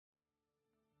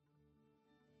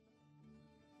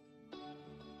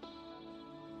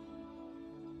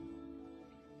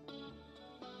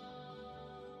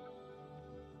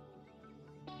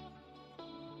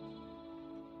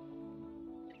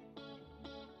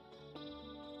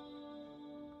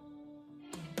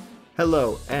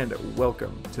Hello and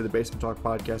welcome to the Basement Talk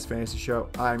Podcast Fantasy Show.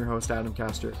 I'm your host, Adam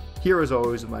Castor. Here as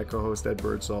always with my co-host, Ed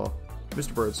Birdsall.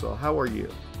 Mr. Birdsall, how are you?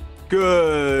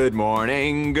 Good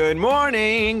morning, good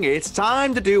morning. It's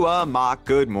time to do a mock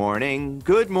good morning.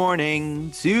 Good morning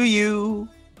to you.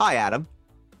 Hi, Adam.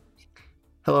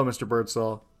 Hello, Mr.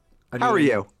 Birdsall. How are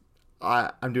you?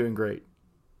 I'm doing great.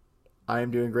 I am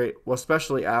doing great. Well,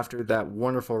 especially after that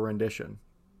wonderful rendition.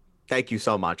 Thank you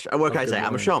so much. What can I say?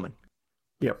 I'm a showman.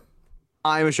 Yep.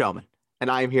 I'm a showman,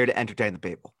 and I am here to entertain the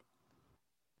people.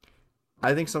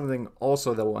 I think something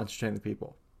also that will entertain the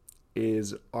people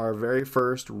is our very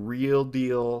first real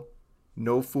deal,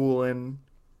 no fooling,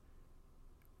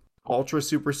 ultra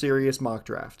super serious mock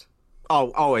draft.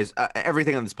 Oh, always.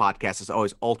 Everything on this podcast is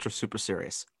always ultra super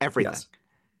serious. Everything. Yes.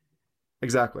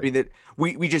 Exactly. I mean,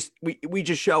 we just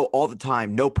show all the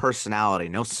time. No personality,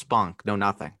 no spunk, no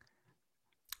nothing.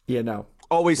 Yeah, no.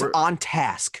 Always on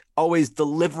task, always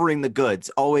delivering the goods,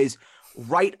 always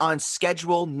right on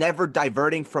schedule, never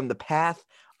diverting from the path,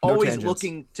 always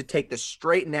looking to take the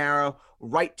straight and narrow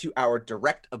right to our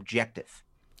direct objective.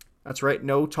 That's right.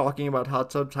 No talking about Hot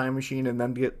Tub Time Machine and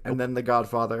then The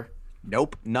Godfather.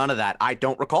 Nope, none of that. I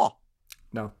don't recall.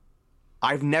 No.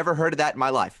 I've never heard of that in my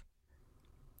life.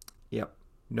 Yep.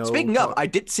 No. Speaking of, I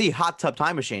did see Hot Tub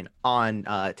Time Machine on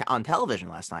television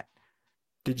last night.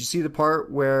 Did you see the part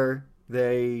where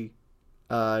they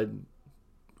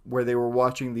were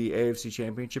watching the AFC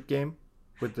Championship game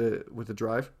with the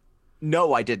drive?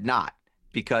 No, I did not,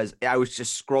 because I was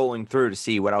just scrolling through to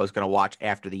see what I was going to watch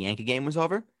after the Yankee game was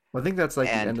over. Well, I think that's like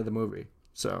the end of the movie.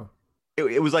 So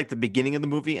it was like the beginning of the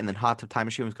movie, and then Hot Tub Time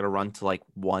Machine was going to run to like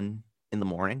 1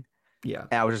 a.m. Yeah.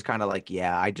 And I was just kind of like,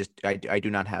 yeah, I do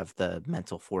not have the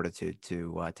mental fortitude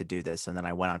to do this. And then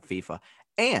I went on FIFA,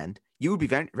 and you would be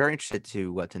very, very interested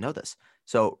to know this.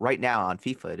 So right now on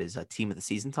FIFA, it is a team of the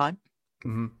season time.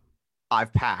 Mm-hmm.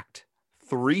 I've packed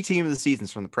 3 team of the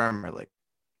seasons from the Premier League.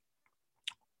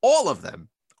 All of them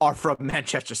are from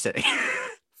Manchester City.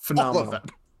 Phenomenal.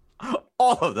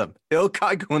 All of them.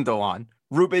 Ilkay Gundogan,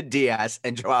 Ruben Diaz,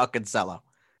 and Joao Cancelo.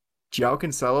 Joao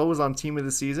Cancelo was on team of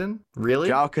the season? Really?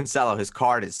 Joao Cancelo, his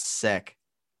card is sick.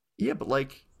 Yeah, but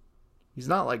like, he's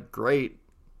not like great.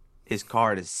 His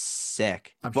card is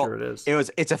sick. I'm sure it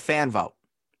is. It's a fan vote.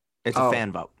 It's a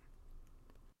fan vote.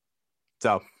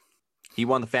 So he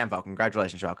won the fan vote.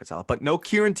 Congratulations, Joao Cancelo. But no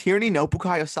Kieran Tierney, no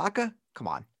Bukayo Saka. Come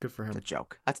on. Good for him. It's a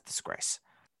joke. That's a disgrace.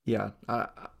 Yeah.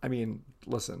 I mean,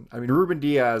 listen. I mean, Ruben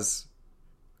Diaz,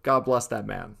 God bless that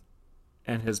man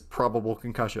and his probable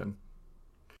concussion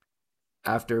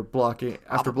after blocking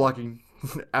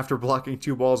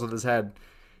 2 balls with his head.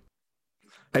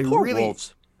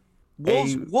 Wolves.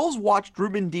 Wolves watched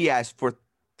Ruben Diaz for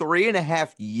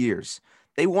 3.5 years.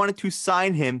 They wanted to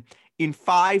sign him in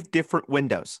 5 different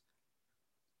windows.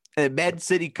 And Man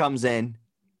City comes in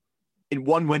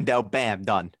 1 window, bam,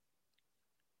 done.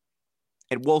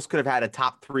 And Wolves could have had a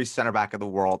top 3 center back of the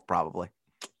world, probably.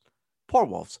 Poor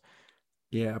Wolves.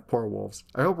 Yeah, poor Wolves.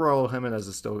 I hope Raul Jimenez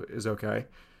is okay.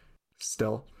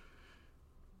 Still.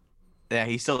 Yeah,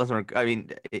 he still doesn't. I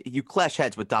mean, you clash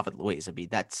heads with David Luiz. I mean,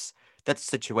 that's the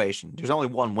situation. There's only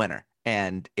one winner,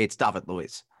 and it's David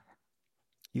Luiz.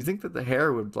 You think that the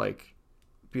hair would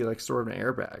be like sort of an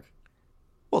airbag?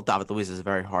 Well, David Luiz is a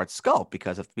very hard sculpt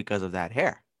because of that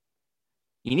hair.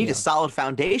 You need a solid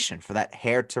foundation for that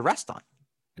hair to rest on.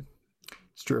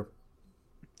 It's true.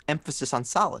 Emphasis on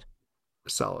solid.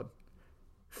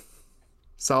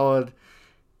 Solid.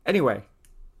 Anyway,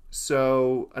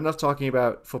 so enough talking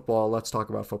about football. Let's talk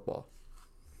about football.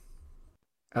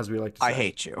 As we like to say. I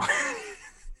hate you.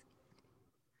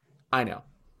 I know.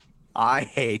 I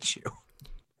hate you.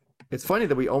 It's funny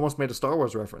that we almost made a Star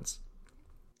Wars reference.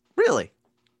 Really?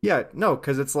 Yeah, no,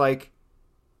 because it's like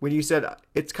when you said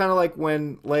it's kind of like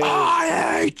when Leia.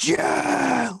 I hate you.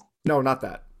 No, not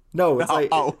that. No, it's like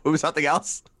it was something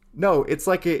else. No, it's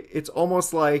like it's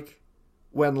almost like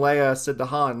when Leia said to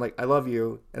Han, like, "I love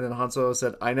you," and then Han Solo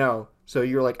said, "I know." So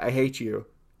you're like, "I hate you,"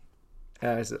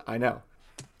 and I said, "I know,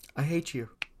 I hate you,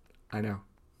 I know."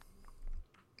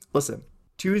 Listen,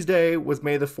 Tuesday was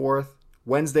May the 4th.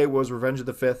 Wednesday was Revenge of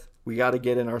the 5th. We got to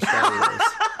get in our Star Wars.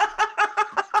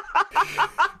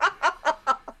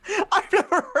 I've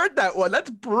never heard that one. That's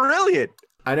brilliant.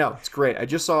 I know. It's great. I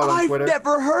just saw it on Twitter. I've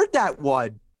never heard that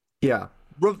one. Yeah.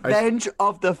 Revenge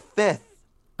of the 5th.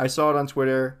 I saw it on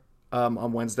Twitter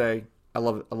on Wednesday. I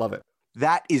love it. I love it.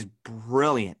 That is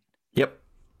brilliant. Yep.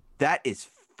 That is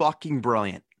fucking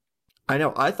brilliant. I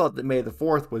know. I thought that May the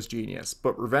 4th was genius,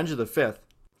 but Revenge of the 5th,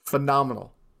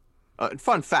 phenomenal.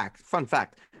 Fun fact.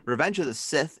 Revenge of the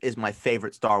Sith is my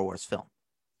favorite Star Wars film.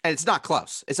 And it's not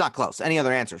close. Any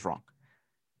other answer is wrong.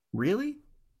 Really?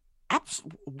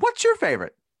 What's your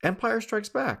favorite? Empire Strikes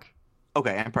Back.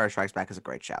 Okay, Empire Strikes Back is a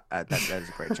great shout. That is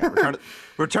a great shout.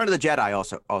 Return to the Jedi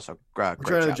also great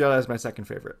Return of the shout. Jedi is my second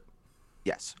favorite.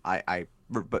 Yes,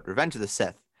 but Revenge of the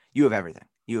Sith, you have everything.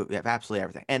 You have absolutely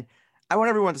everything. And I want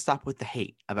everyone to stop with the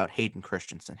hate about Hayden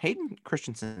Christensen. Hayden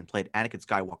Christensen played Anakin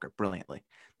Skywalker brilliantly.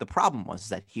 The problem was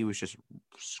that he was just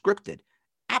scripted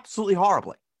absolutely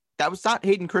horribly. That was not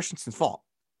Hayden Christensen's fault.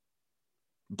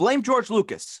 Blame George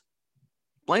Lucas.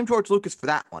 Blame George Lucas for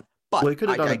that one. But Well, he could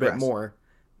have I done a bit digress. more,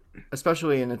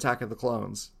 especially in Attack of the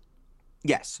Clones.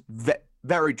 Yes,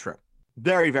 very true.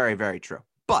 Very, very, very true.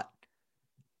 But,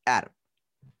 Adam,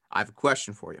 I have a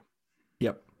question for you.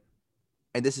 Yep.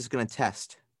 And this is going to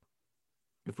test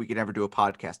if we could ever do a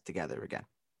podcast together again.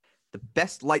 The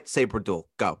best lightsaber duel.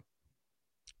 Go.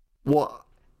 Well,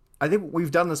 I think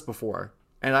we've done this before,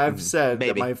 and I've said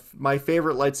maybe. that my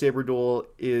favorite lightsaber duel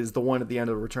is the one at the end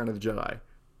of Return of the Jedi,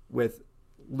 with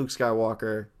Luke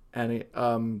Skywalker and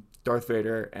Darth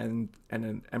Vader and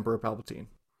Emperor Palpatine.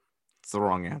 It's the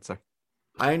wrong answer.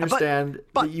 I understand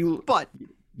But that you, but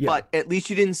yeah. but at least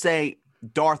you didn't say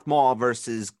Darth Maul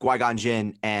versus Qui-Gon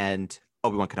Jinn and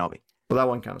Obi-Wan Kenobi. well, that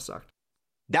one kind of sucked.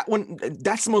 That one,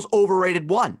 that's the most overrated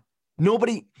one.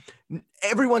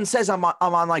 Everyone says I'm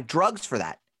on like drugs for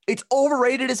that. It's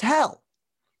overrated as hell.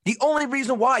 The only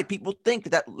reason why people think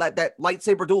that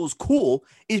lightsaber duel is cool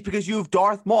is because you have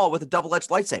Darth Maul with a double-edged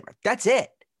lightsaber. That's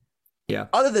it. Yeah.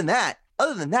 Other than that,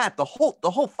 the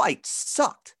whole fight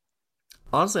sucked.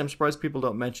 Honestly, I'm surprised people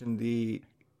don't mention the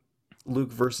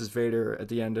Luke versus Vader at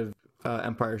the end of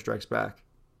Empire Strikes Back.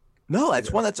 No,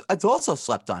 that's one that's also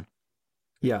slept on.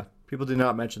 Yeah, people do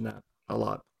not mention that a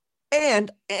lot.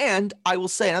 And I will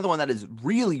say another one that is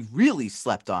really, really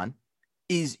slept on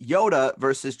is Yoda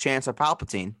versus Chancellor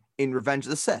Palpatine in Revenge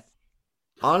of the Sith.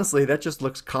 Honestly, that just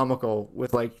looks comical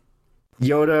with like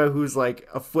Yoda, who's like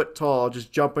a foot tall,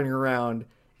 just jumping around.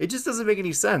 It just doesn't make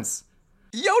any sense.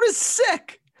 Yoda's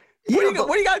sick. Yeah,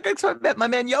 What do you got against my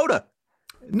man Yoda?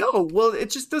 No, well, it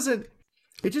just doesn't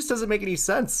make any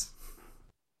sense.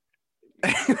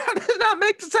 That does not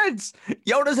make sense.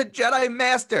 Yoda's a Jedi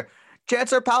master.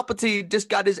 Chancellor Palpatine just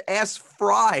got his ass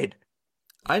fried.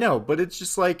 I know, but it's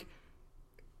just like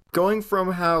going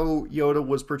from how Yoda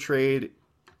was portrayed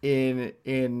in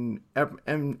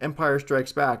Empire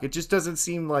Strikes Back. It just doesn't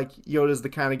seem like Yoda's the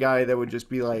kind of guy that would just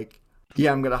be like,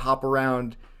 yeah, I'm gonna hop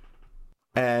around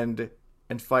and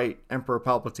fight Emperor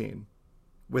Palpatine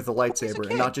with a lightsaber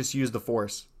and not just use the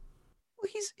Force.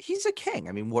 Well, he's a king.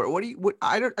 I mean,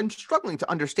 I'm struggling to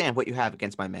understand what you have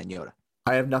against my man Yoda.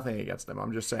 I have nothing against them.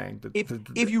 I'm just saying that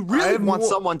if you really want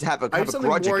someone to have a something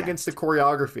grudge more against the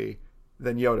choreography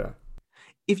than Yoda.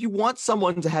 If you want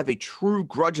someone to have a true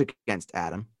grudge against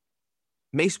Adam,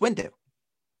 Mace Windu.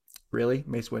 Really,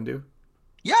 Mace Windu?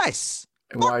 Yes.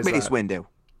 And why is Mace that? Windu.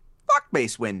 Fuck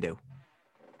Mace Windu.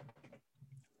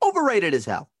 Overrated as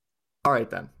hell. All right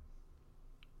then.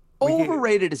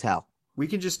 Overrated as hell. We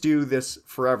can just do this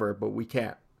forever, but we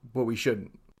can't. But we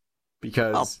shouldn't,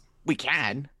 because we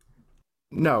can.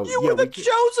 No, you were the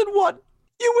chosen one.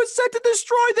 You were sent to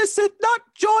destroy the Sith, not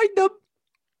join them.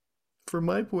 From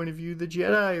my point of view, the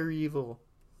Jedi are evil.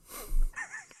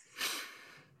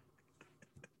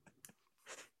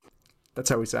 That's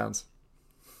how he sounds.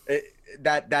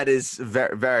 That is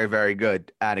very, very, very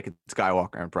good Anakin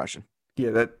Skywalker impression.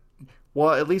 Yeah,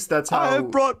 well, at least that's how I have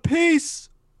brought peace,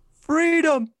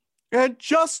 freedom, and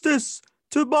justice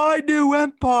to my new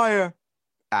empire.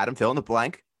 Adam, fill in the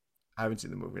blank. I haven't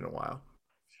seen the movie in a while.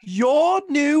 Your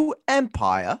new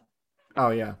empire.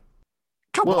 Oh yeah.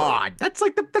 Come on, that's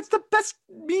the best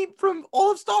meme from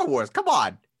all of Star Wars. Come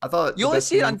on. I thought you only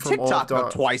see it on TikTok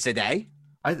about twice a day.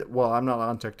 Well, I'm not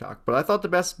on TikTok, but I thought the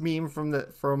best meme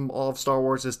from all of Star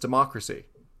Wars is democracy.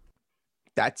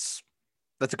 That's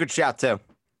a good shout too.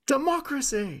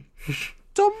 Democracy.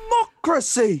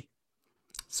 Democracy.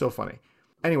 So funny.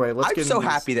 Anyway, I'm so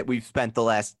happy that we've spent the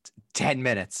last 10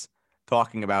 minutes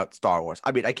talking about Star Wars.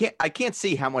 I mean, I can't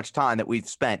see how much time that we've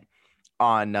spent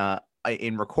on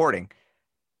in recording,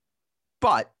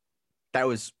 but that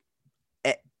was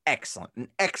excellent, an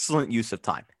excellent use of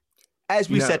time. As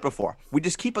we said before, we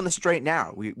just keep on the straight and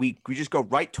narrow. We just go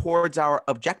right towards our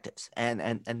objectives,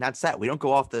 and that's that. We don't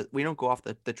go off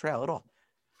the trail at all.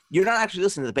 You're not actually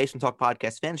listening to the Basement Talk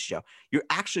Podcast Fans Show. You're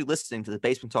actually listening to the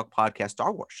Basement Talk Podcast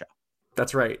Star Wars Show.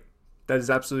 That's right. That is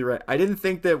absolutely right. I didn't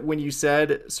think that when you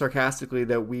said sarcastically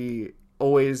that we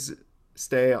always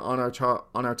stay on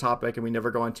our topic and we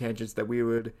never go on tangents, that we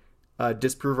would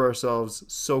disprove ourselves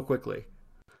so quickly.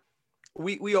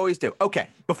 We always do. Okay,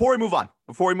 before we move on,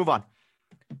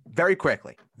 very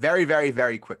quickly, very, very,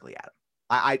 very quickly, Adam.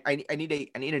 I need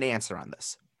an answer on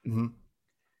this. Mm-hmm.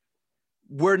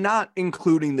 We're not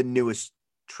including the newest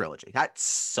trilogy. That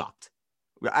sucked.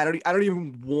 I don't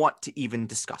even want to even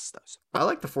discuss those. I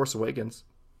like The Force Awakens.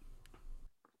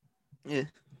 Yeah.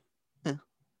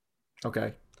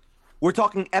 Okay. We're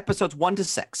talking episodes 1 to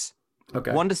 6.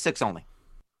 Okay. 1 to 6 only.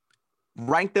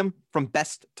 Rank them from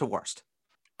best to worst.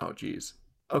 Oh, geez.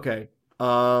 Okay.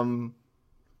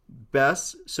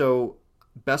 Best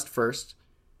first.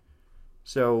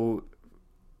 So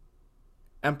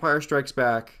Empire Strikes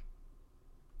Back,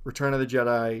 Return of the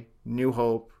Jedi, New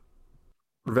Hope,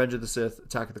 Revenge of the Sith,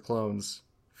 Attack of the Clones,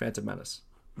 Phantom Menace.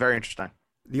 Very interesting.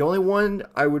 The only one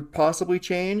I would possibly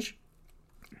change,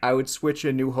 I would switch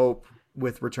A New Hope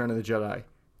with Return of the Jedi,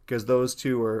 because those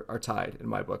two are tied in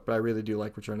my book, but I really do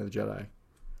like Return of the Jedi.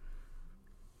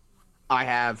 I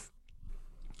have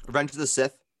Revenge of the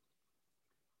Sith,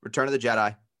 Return of the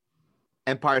Jedi,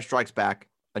 Empire Strikes Back,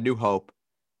 A New Hope,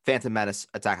 Phantom Menace,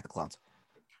 Attack of the Clones.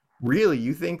 Really?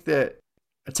 You think that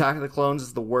Attack of the Clones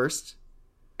is the worst?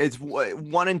 It's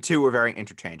 1 and 2 are very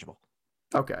interchangeable.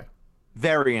 Okay.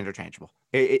 Very interchangeable.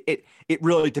 It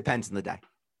really depends on the day.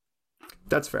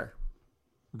 That's fair.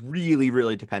 Really,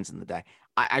 really depends on the day.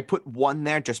 I put 1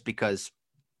 there just because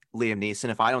Liam Neeson.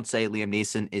 If I don't say Liam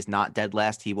Neeson is not dead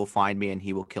last, he will find me and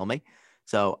he will kill me.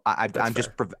 So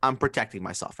I'm protecting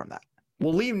myself from that.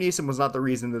 Well, Liam Neeson was not the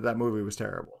reason that movie was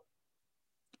terrible.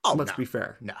 Oh, let's be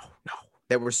fair. No.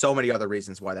 There were so many other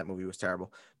reasons why that movie was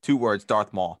terrible. 2 words: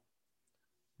 Darth Maul.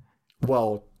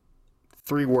 Well,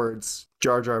 3 words: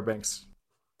 Jar Jar Binks.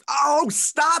 Oh,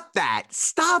 stop that!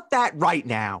 Stop that right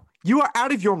now! You are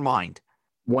out of your mind.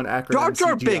 1 acronym. Jar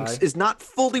Jar CGI. Binks is not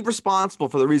fully responsible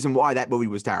for the reason why that movie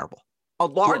was terrible. A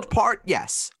large part,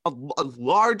 yes. A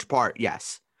large part,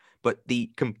 yes. But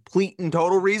the complete and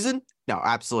total reason? No,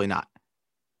 absolutely not.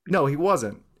 No, he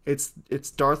wasn't. It's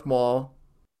Darth Maul,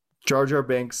 Jar Jar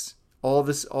Binks, all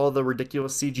the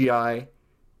ridiculous CGI,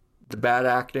 the bad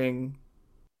acting,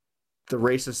 the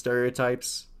racist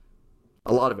stereotypes,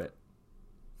 a lot of it.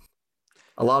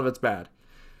 A lot of it's bad.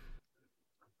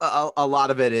 A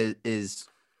lot of it is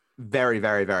very,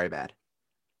 very, very bad.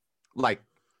 Like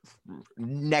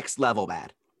next level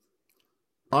bad.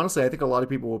 Honestly, I think a lot of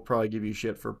people will probably give you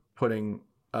shit for putting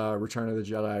Return of the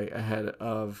Jedi ahead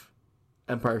of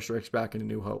Empire Strikes Back and A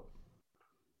New Hope.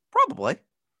 Probably,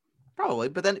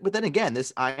 but then again,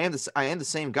 I am the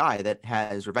same guy that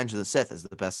has Revenge of the Sith as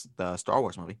the best Star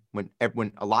Wars movie. When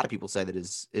a lot of people say that it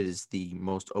is the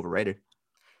most overrated.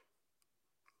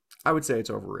 I would say it's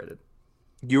overrated.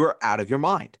 You are out of your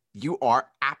mind. You are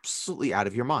absolutely out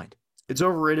of your mind. It's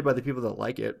overrated by the people that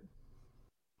like it.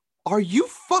 Are you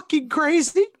fucking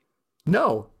crazy?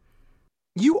 No.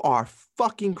 You are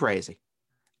fucking crazy.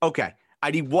 Okay. I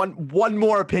need one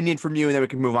more opinion from you, and then we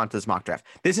can move on to this mock draft.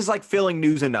 This is like filling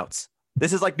news and notes.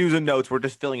 This is like news and notes. We're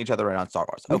just filling each other in on Star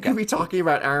Wars. Okay. We could be talking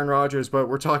about Aaron Rodgers, but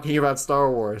we're talking about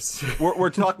Star Wars.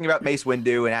 we're talking about Mace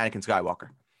Windu and Anakin Skywalker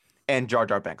and Jar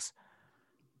Jar Binks.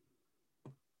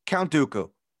 Count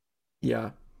Dooku. Yeah.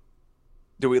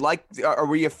 Are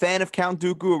we a fan of Count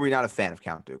Dooku, or are we not a fan of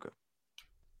Count Dooku?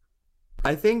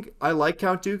 I think I like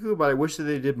Count Dooku, but I wish that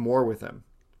they did more with him.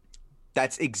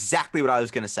 That's exactly what I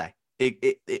was going to say.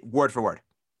 It word for word.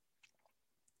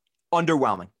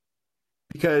 Underwhelming.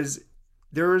 Because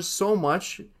there is so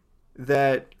much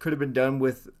that could have been done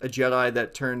with a Jedi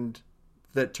that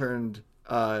turned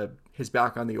his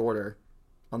back on the Order,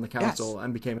 on the Council,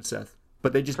 and became a Sith.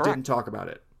 But they just didn't talk about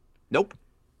it. Nope.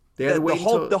 They had to wait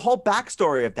the whole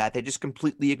backstory of that they just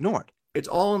completely ignored. It's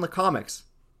all in the comics,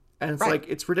 and it's like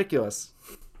it's ridiculous.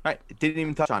 Right. It didn't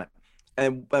even touch on it.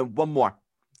 And one more.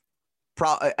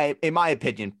 In my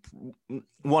opinion,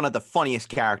 one of the funniest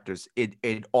characters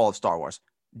in all of Star Wars,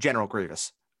 General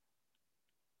Grievous.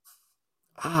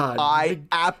 I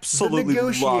absolutely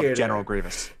love General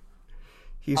Grievous.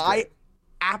 I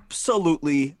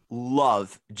absolutely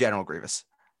love General Grievous.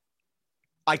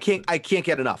 I can't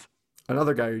get enough.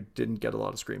 Another guy who didn't get a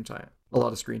lot of screen time.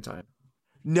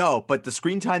 No, but the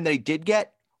screen time that he did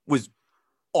get was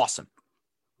awesome.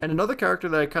 And another character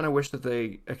that I kind of wish that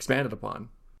they expanded upon.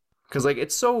 Because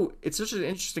it's such an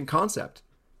interesting concept.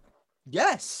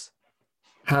 Yes.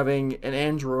 Having an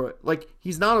android,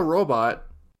 he's not a robot.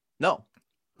 No.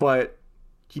 But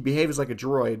he behaves like a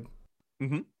droid.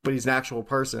 Mm-hmm. But he's an actual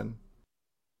person.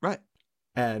 Right.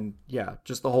 And yeah,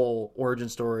 just the whole origin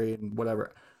story and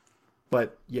whatever.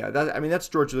 But yeah, that's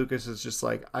George Lucas. Is just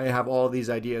like, I have all these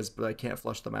ideas, but I can't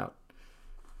flesh them out.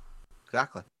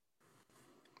 Exactly.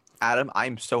 Adam,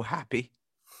 I'm so happy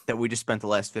that we just spent the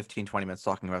last 15, 20 minutes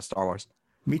talking about Star Wars.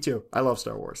 Me too. I love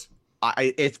Star Wars.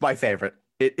 It's my favorite.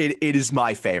 It is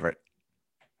my favorite.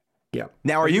 Yeah.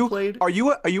 Now, Have you played? are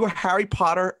you a Harry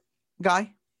Potter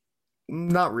guy?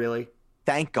 Not really.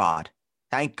 Thank God.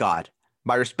 Thank God.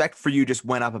 My respect for you just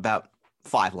went up about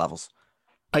 5 levels.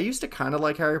 I used to kind of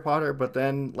like Harry Potter, but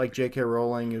then like J.K.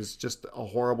 Rowling is just a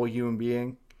horrible human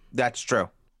being. That's true.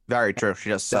 Very true. She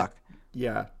does That suck.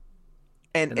 yeah,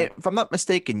 And and if I'm not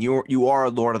mistaken, you are a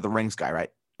Lord of the Rings guy, right?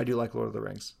 I do like Lord of the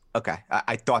Rings Okay,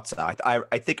 I thought so.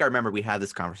 I think I remember we had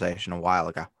this conversation a while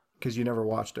ago. because you never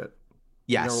watched it.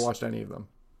 You never Yes, watched any of them.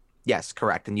 yes,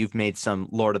 correct. And you've made some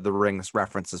Lord of the Rings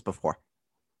references before,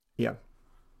 Yeah.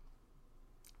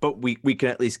 but we can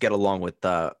at least get along with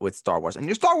Star Wars. And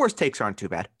your Star Wars takes aren't too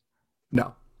bad.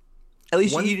 No. At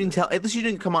least One. you didn't tell. At least you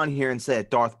didn't come on here and say that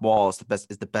Darth Maul is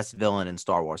the best villain in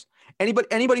Star Wars.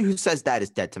 Anybody who says that is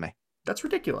dead to me. That's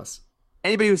ridiculous.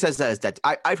 Anybody who says that is dead.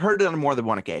 I've heard it on more than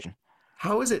one occasion.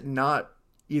 How is it not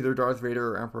either Darth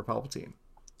Vader or Emperor Palpatine?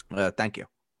 Thank you.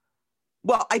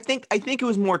 Well, I think it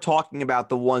was more talking about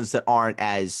the ones that aren't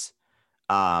as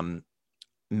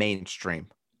mainstream,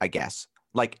 I guess,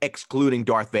 like excluding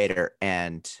Darth Vader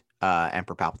and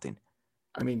Emperor Palpatine.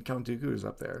 I mean, Count Dooku is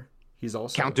up there. He's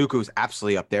also Count Dooku is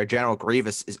absolutely up there. General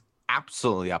Grievous is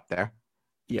absolutely up there.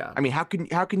 Yeah, I mean, how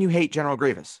can you hate General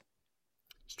Grievous?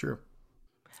 it's true.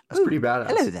 That's pretty badass.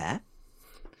 Hello there.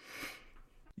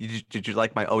 Did you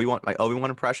like my Obi-Wan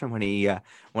impression when he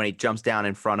jumps down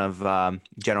in front of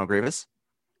General Grievous?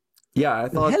 Yeah, I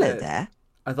thought Hello that there,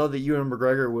 I thought that Ewan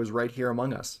McGregor was right here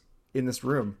among us in this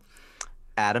room.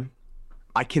 Adam.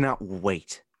 I cannot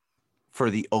wait for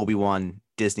the Obi-Wan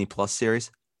Disney Plus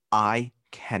series. I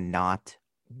cannot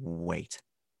wait.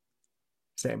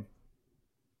 Same.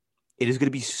 It is going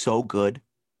to be so good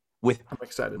with I'm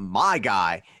excited. my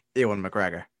guy, Ewan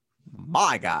McGregor.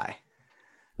 My guy.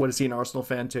 What, is he an Arsenal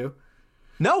fan too?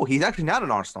 No, he's actually not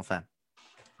an Arsenal fan.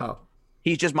 Oh,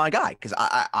 He's just my guy because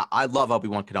I love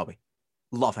Obi-Wan Kenobi.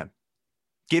 Love him.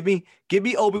 Give me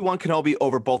Obi-Wan Kenobi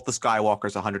over both the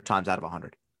Skywalkers 100 times out of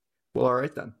 100. well, all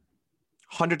right then.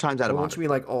 100 times out of Well, won't 100. you mean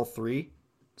like all three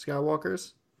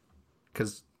Skywalkers?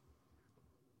 Because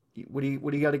what do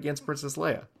you got against Princess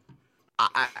Leia?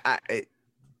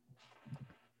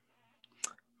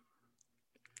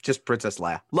 Just Princess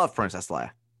Leia. Love Princess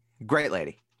Leia. Great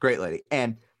lady. Great lady.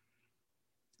 And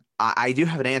I do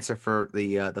have an answer for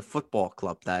the football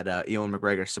club that Ewan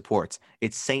McGregor supports.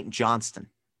 It's St. Johnston.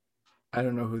 I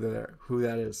don't know who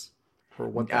that is, or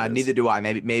what that is. Neither do I.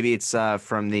 Maybe it's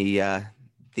from the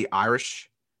Irish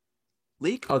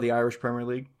league. Oh, the Irish Premier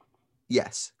League.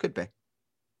 Yes, could be.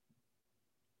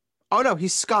 Oh no,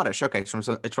 he's Scottish. Okay, it's from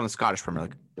the Scottish Premier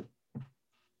League.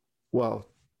 Well,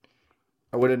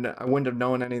 I wouldn't have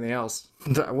known anything else.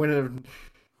 I wouldn't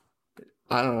have.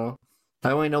 I don't know.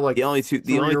 I only know like The only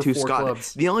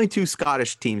two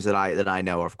Scottish teams that I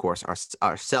know, of course,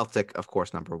 are Celtic, of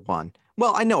course, number one.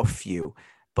 Well, I know a few,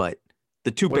 but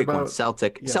the two big ones,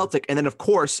 Celtic, and then of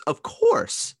course,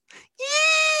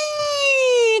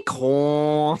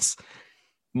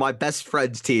 my best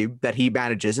friend's team that he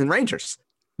manages in Rangers,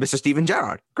 Mr. Steven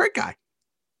Gerrard, great guy.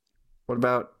 What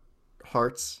about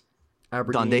Hearts,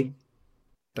 Aberdeen,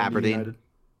 Aberdeen, United?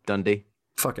 Dundee.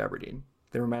 Fuck Aberdeen.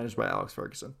 They were managed by Alex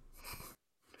Ferguson.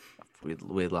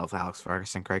 We love Alex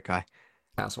Ferguson, great guy.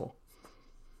 Asshole.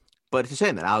 But it's a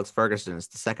shame that Alex Ferguson is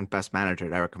the second best manager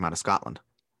to ever come out of Scotland.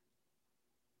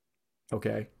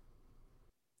 Okay.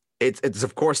 It's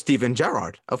of course Steven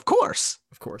Gerrard. Of course.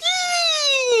 Of course.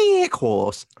 Of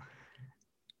course.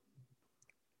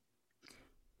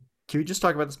 Can we just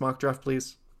talk about this mock draft,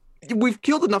 please? We've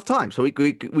killed enough time, so we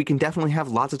can definitely have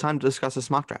lots of time to discuss this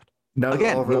mock draft. Now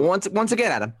Once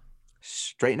again, Adam,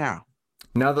 straight and narrow.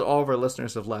 Now that all of our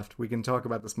listeners have left, we can talk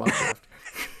about this mock draft.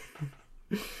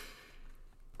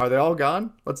 Are they all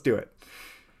gone? Let's do it.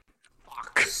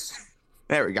 Fuck.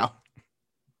 There we go.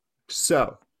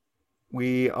 So,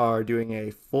 we are doing a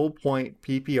full point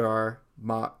PPR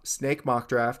snake mock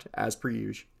draft as per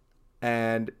usual.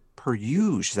 And Per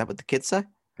usual, is that what the kids say?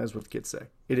 as what the kids say.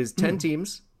 It is 10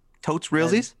 teams. Totes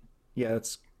realsies? Yeah,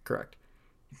 that's correct.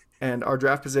 And our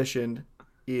draft position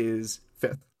is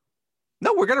 5th.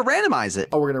 No, we're gonna randomize it.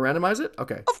 Oh, we're going to randomize it?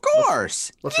 Okay. Of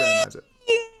course. Let's randomize it.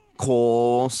 Of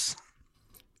course.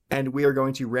 And we are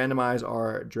going to randomize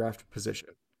our draft position.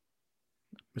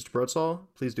 Mr. Birdsall,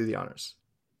 please do the honors.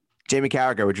 Jamie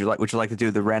Carragher, would you like to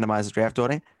do the randomized draft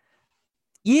order?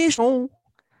 Yes, sure.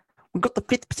 We've got the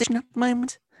 5th position at the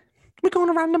moment. We're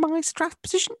going to randomize the draft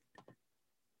position.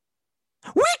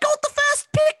 We got the first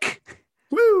pick!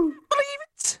 Woo! Believe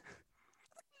it!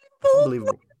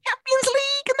 Unbelievable. Champions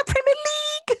League and the Premier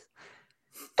League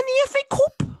and the FA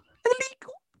Cup and the League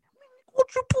Cup,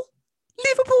 quadruple,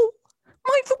 Liverpool,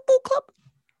 my football club.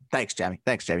 Thanks, Jamie.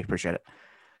 Appreciate it.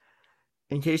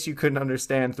 In case you couldn't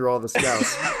understand through all the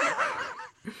scouts.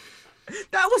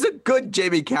 That was a good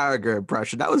Jamie Carragher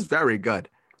impression. That was very good.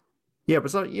 Yeah,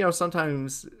 but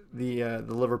sometimes the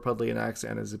Liverpudlian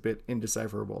accent is a bit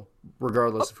indecipherable,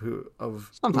 regardless of who's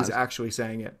Sometimes. actually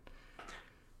saying it.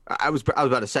 I was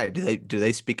about to say, do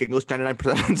they speak English 99%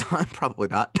 of the time? Probably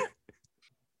not.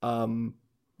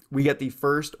 We get the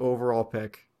first overall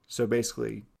pick, so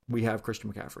basically we have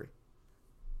Christian McCaffrey.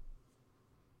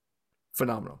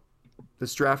 Phenomenal.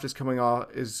 This draft is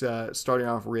starting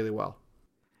off really well,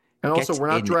 and also Gets we're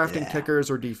not in drafting there. kickers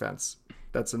or defense.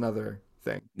 That's another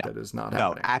thing No, that is not no,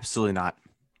 happening. absolutely not.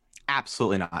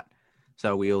 Absolutely not.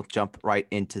 So we'll jump right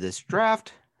into this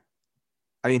draft.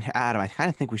 I mean, Adam, I kind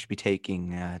of think we should be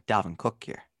taking Dalvin Cook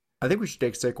here. I think we should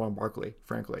take Saquon Barkley,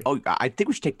 frankly. Oh, I think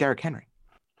we should take Derrick Henry.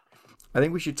 I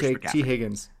think we should take T.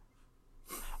 Higgins.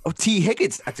 Oh, T.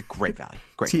 Higgins. That's a great value.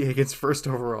 Great. T. Higgins first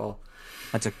overall.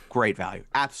 That's a great value.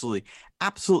 Absolutely,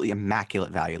 absolutely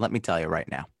immaculate value. Let me tell you right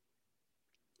now.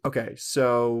 Okay,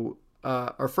 so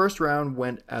our first round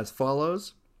went as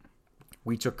follows.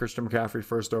 We took Christian McCaffrey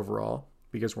first overall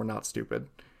because we're not stupid.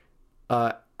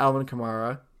 Alvin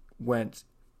Kamara went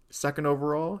second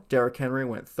overall. Derrick Henry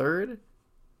went third.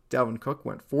 Dalvin Cook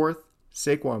went fourth.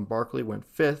 Saquon Barkley went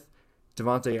fifth.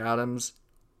 Devontae Adams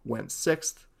went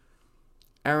sixth.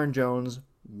 Aaron Jones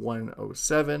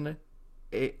 107.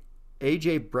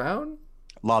 A.J. Brown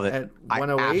Love it. at I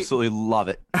 108. absolutely love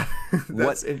it.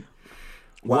 Wow.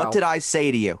 What did I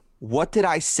say to you? What did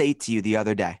I say to you the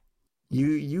other day?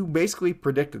 You basically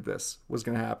predicted this was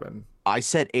going to happen. I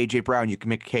said AJ Brown, you can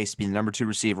make a case to be the number 2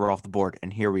 receiver off the board,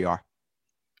 and here we are.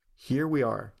 Here we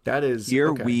are. That is Here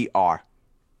okay. we are.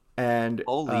 And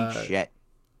Holy shit.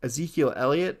 Ezekiel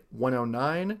Elliott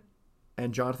 109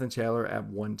 and Jonathan Taylor at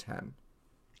 110.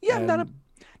 Yeah, And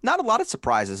not a lot of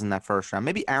surprises in that first round.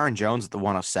 Maybe Aaron Jones at the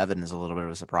 107 is a little bit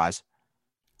of a surprise.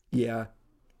 yeah.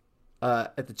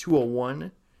 At the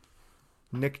 201,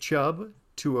 Nick Chubb,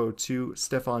 202,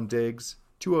 Stephon Diggs,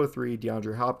 203,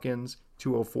 DeAndre Hopkins,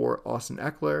 204, Austin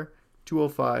Eckler,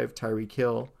 205, Tyreek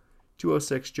Hill,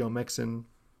 206, Joe Mixon,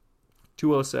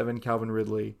 207, Calvin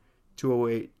Ridley,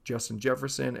 208, Justin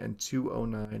Jefferson, and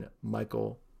 209,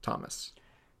 Michael Thomas.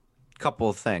 Couple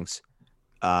of things.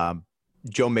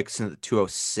 Joe Mixon at the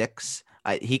 206.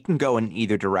 He can go in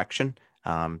either direction.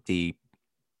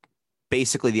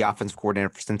 Basically the offensive coordinator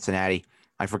for Cincinnati,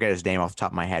 I forget his name off the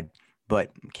top of my head,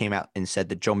 but came out and said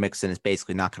that Joe Mixon is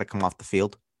basically not going to come off the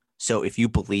field. So if you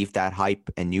believe that hype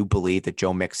and you believe that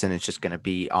Joe Mixon is just going to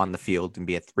be on the field and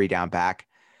be a 3-down back,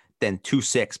 then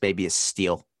 2-6 may be a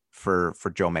steal for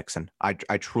Joe Mixon. I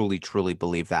truly, truly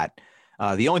believe that.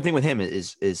 The only thing with him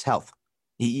is health.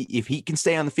 If he can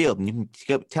stay on the field and you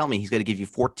can tell me he's going to give you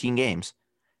 14 games,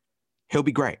 he'll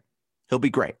be great. He'll be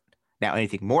great. Now,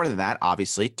 anything more than that,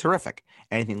 obviously, terrific.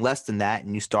 Anything less than that,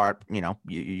 and you start,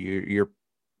 you're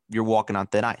walking on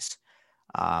thin ice.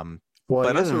 Well, but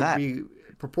I guess other than that,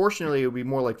 proportionally, it would be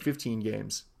more like 15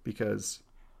 games because.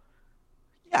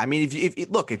 Yeah, I mean,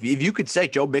 if you could say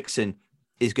Joe Mixon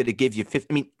is going to give you 50,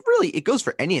 I mean, really, it goes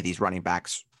for any of these running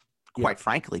backs, quite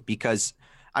frankly, because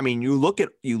I mean, you look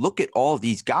at all of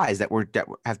these guys that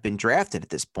have been drafted at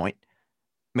this point.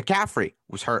 McCaffrey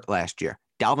was hurt last year.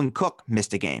 Dalvin Cook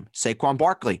missed a game. Saquon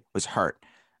Barkley was hurt.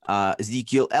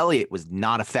 Ezekiel Elliott was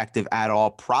not effective at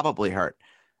all, probably hurt.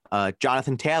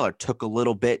 Jonathan Taylor took a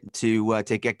little bit to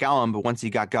get going, but once he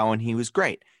got going, he was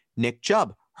great. Nick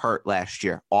Chubb hurt last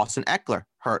year. Austin Eckler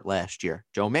hurt last year.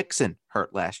 Joe Mixon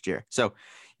hurt last year. So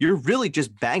you're really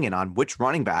just banging on which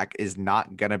running back is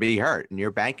not going to be hurt, and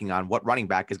you're banking on what running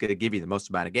back is going to give you the most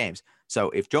amount of games. So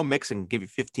if Joe Mixon can give you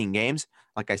 15 games,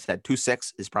 like I said,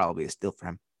 2-6 is probably a steal for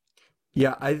him.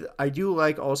 Yeah, I do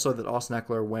like also that Austin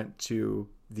Eckler went to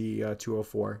the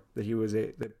 204.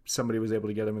 That somebody was able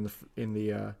to get him in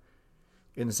the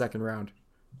second round.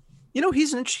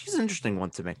 He's an interesting one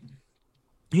to me.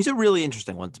 He's a really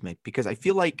interesting one to me because I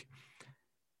feel like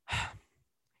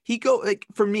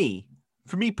for me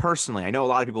personally. I know a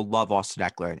lot of people love Austin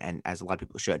Eckler, and as a lot of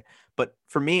people should, but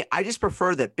for me, I just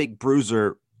prefer that big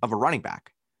bruiser of a running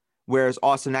back, whereas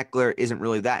Austin Eckler isn't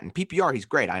really that. In PPR, he's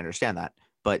great. I understand that,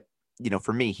 but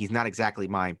for me, he's not exactly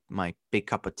my big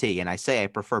cup of tea. And I say I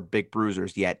prefer big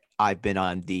bruisers, yet I've been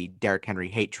on the Derrick Henry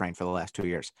hate train for the last 2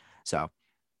 years. So,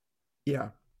 yeah.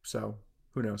 So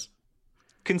who knows?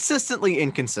 Consistently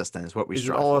inconsistent is what we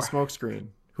strive for. Is it all a smokescreen?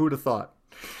 Who would have thought?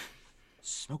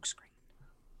 Smokescreen.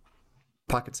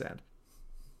 Pocket sand.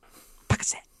 Pocket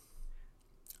sand.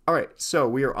 All right. So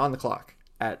we are on the clock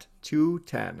at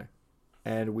 2:10,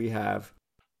 and we have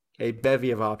a bevy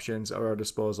of options at our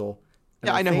disposal.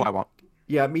 Yeah, I know who I want.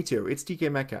 Yeah, me too. It's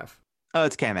DK Metcalf. Oh,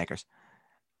 it's Cam Akers.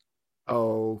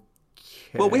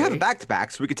 Okay. Well, we have a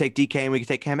back-to-back, so we could take DK and we could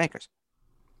take Cam Akers.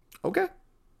 Okay.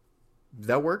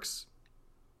 That works.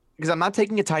 Because I'm not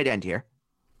taking a tight end here.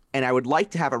 And I would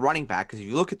like to have a running back, because if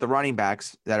you look at the running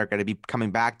backs that are going to be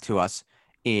coming back to us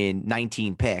in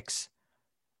 19 picks,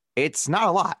 it's not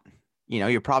a lot.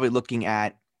 You're probably looking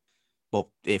at, well,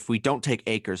 if we don't take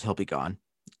Akers, he'll be gone.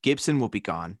 Gibson will be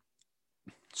gone.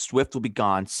 Swift will be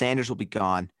gone. Sanders will be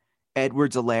gone.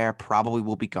 Edwards-Helaire probably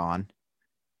will be gone.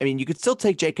 I mean, you could still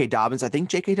take J.K. Dobbins. I think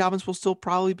J.K. Dobbins will still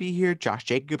probably be here. Josh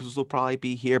Jacobs will still probably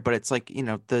be here. But it's like,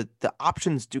 the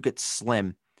options do get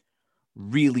slim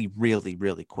really, really,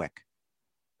 really quick.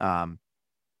 But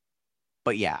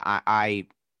yeah,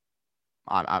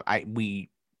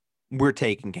 we're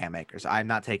taking Cam Akers. I'm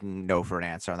not taking no for an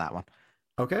answer on that one.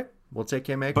 Okay, we'll take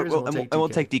Cam Akers, and we'll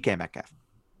take DK Metcalf.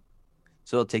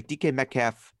 So we'll take DK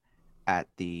Metcalf at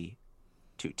the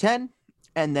 210,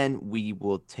 and then we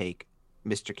will take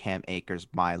Mr. Cam Akers,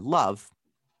 my love,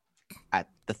 at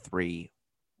the 3-1,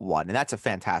 and that's a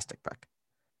fantastic pick.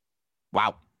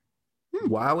 Wow.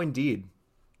 Wow, indeed.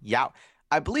 Yeah,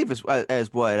 I believe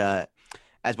as what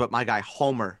my guy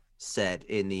Homer said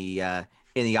in the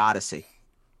Odyssey.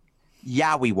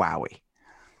 Yowie wowie.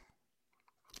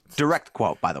 Direct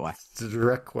quote, by the way. It's a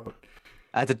direct quote.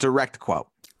 That's a direct quote.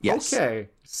 Yes. Okay,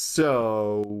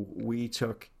 so we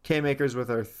took Cam Akers with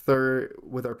our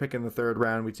pick in the third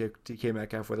round. We took DK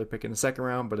Metcalf with our pick in the second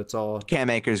round, but it's all Cam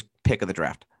Akers' pick of the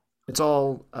draft. It's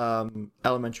all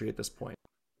elementary at this point,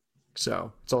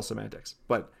 so it's all semantics.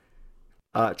 But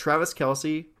Travis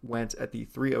Kelce went at the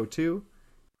 302.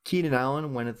 Keenan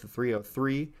Allen went at the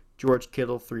 303. George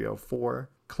Kittle 304.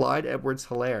 Clyde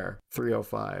Edwards-Helaire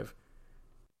 305.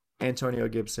 Antonio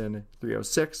Gibson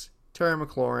 306. Terry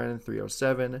McLaurin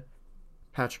 307.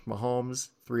 Patrick Mahomes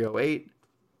 308.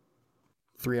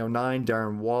 309.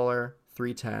 Darren Waller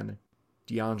 310.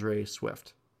 DeAndre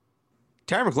Swift.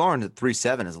 Terry McLaurin at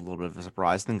 3.7 is a little bit of a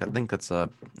surprise. I think that's a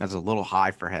little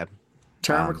high for him.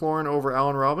 Terry McLaurin over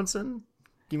Allen Robinson?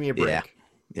 Give me a break.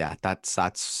 Yeah,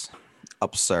 that's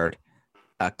absurd.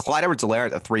 Clyde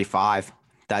Edwards-Helaire at 3.5.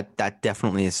 That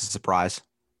definitely is a surprise.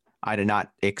 I did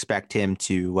not expect him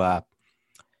to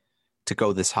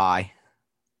go this high.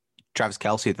 Travis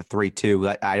Kelce at the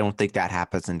 3.2. I don't think that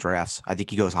happens in drafts. I think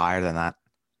he goes higher than that.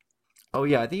 Oh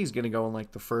yeah, I think he's going to go in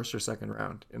like the first or second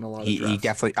round in a lot of drafts. He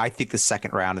definitely. I think the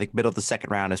second round. I think middle of the second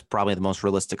round is probably the most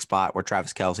realistic spot where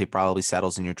Travis Kelce probably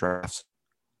settles in your drafts.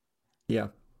 Yeah,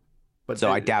 but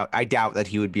so I doubt that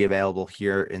he would be available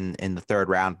here in the third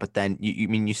round. But then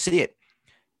you see it,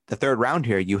 the third round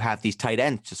here. You have these tight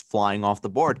ends just flying off the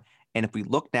board. And if we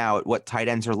look now at what tight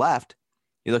ends are left,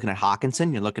 you're looking at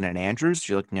Hawkinson, you're looking at Andrews,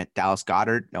 you're looking at Dallas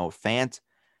Goedert, Noah Fant.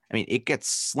 I mean, it gets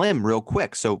slim real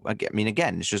quick. So, again,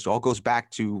 it just all goes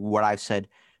back to what I've said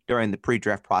during the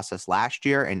pre-draft process last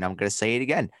year, and I'm going to say it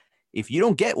again. If you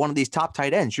don't get one of these top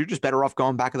tight ends, you're just better off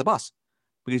going back of the bus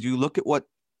because you look at what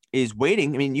is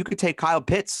waiting. I mean, you could take Kyle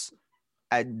Pitts.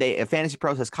 Fantasy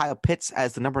Pros has Kyle Pitts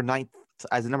as the number 9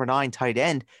 tight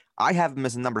end. I have him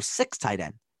as a number 6 tight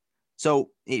end.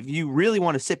 So if you really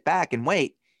want to sit back and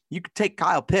wait, you could take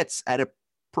Kyle Pitts at a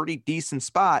pretty decent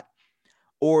spot.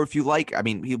 Or if you like, I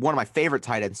mean, one of my favorite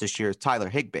tight ends this year is Tyler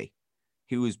Higbee,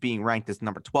 who is being ranked as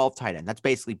number 12 tight end. That's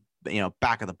basically,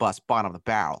 back of the bus, bottom of the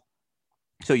barrel.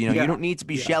 So, you don't need to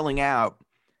be shelling out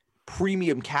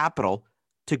premium capital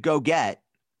to go get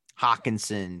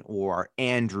Hawkinson or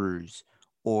Andrews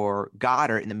or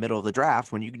Goddard in the middle of the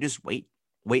draft when you can just wait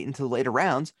until the later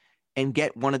rounds and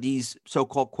get one of these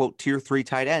so-called, quote, tier 3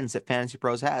 tight ends that Fantasy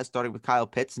Pros has, starting with Kyle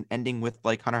Pitts and ending with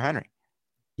like Hunter Henry.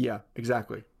 Yeah,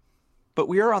 exactly. But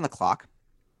we are on the clock.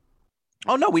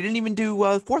 Oh, no, we didn't even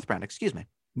do fourth round. Excuse me.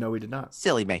 No, we did not.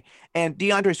 Silly me. And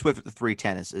DeAndre Swift at the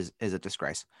 310 is a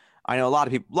disgrace. I know a lot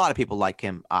of people like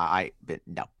him. But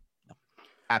no,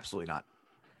 absolutely not.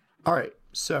 All right.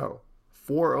 So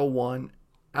 401,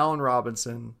 Allen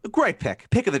Robinson. A great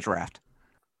pick of the draft.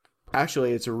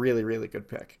 Actually, it's a really, really good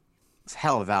pick. It's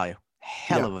hell of a value.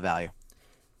 Hell of a value.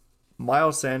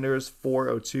 Miles Sanders,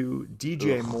 402,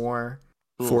 DJ Moore,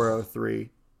 403.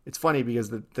 It's funny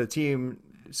because the team,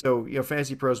 so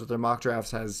Fantasy Pros with their mock drafts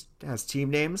has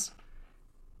team names,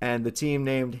 and the team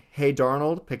named Hey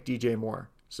Darnold picked DJ Moore.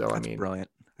 So that's brilliant.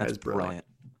 That's brilliant.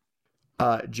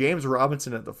 James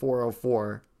Robinson at the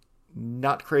 404.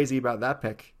 Not crazy about that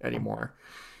pick anymore.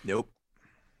 Nope.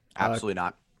 Absolutely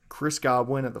not. Chris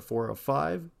Godwin at the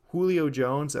 405. Julio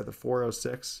Jones at the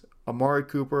 406. Amari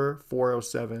Cooper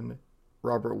 407.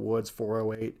 Robert Woods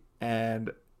 408.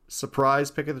 And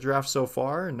surprise pick of the draft so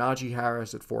far, Najee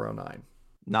Harris at 409.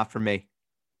 Not for me.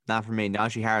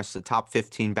 Najee Harris is a top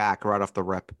 15 back right off the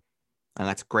rip. And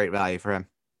that's great value for him.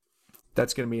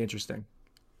 That's going to be interesting.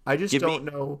 I just Give me don't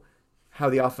know how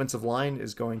the offensive line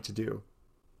is going to do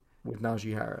with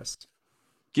Najee Harris.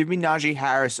 Give me Najee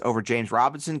Harris over James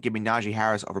Robinson. Give me Najee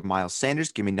Harris over Miles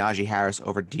Sanders. Give me Najee Harris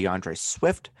over DeAndre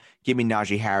Swift. Give me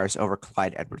Najee Harris over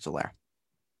Clyde Edwards-Helaire.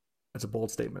 That's a bold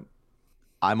statement.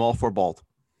 I'm all for bold.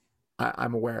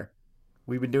 I'm aware.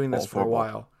 We've been doing this All for for a bold.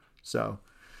 while. So,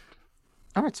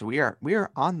 All right, so we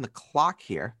are on the clock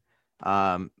here.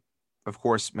 Of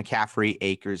course, McCaffrey,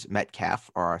 Akers,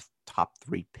 Metcalf are our top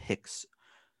 3 picks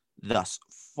thus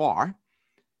far.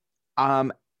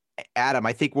 Adam,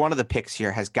 I think one of the picks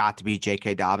here has got to be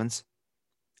J.K. Dobbins.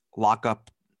 Lock up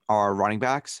our running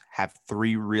backs. Have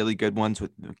 3 really good ones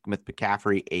with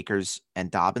McCaffrey, Akers, and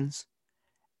Dobbins.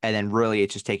 And then really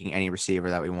it's just taking any receiver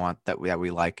that we want, that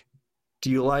we like. do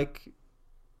you like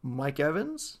Mike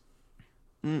Evans?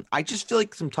 I just feel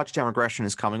like some touchdown regression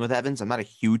is coming with Evans. I'm not a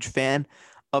huge fan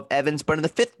of Evans, but in the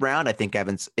 5th round, I think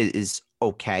Evans is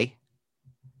okay.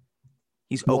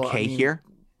 He's Well, I okay mean, here.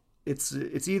 it's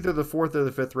either the 4th or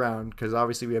the 5th round because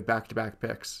obviously we have back-to-back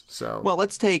picks. So, Well,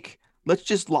 let's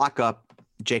just lock up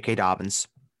J.K. Dobbins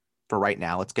for right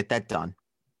now. Let's get that done.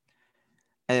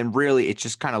 And then really it's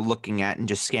just kind of looking at and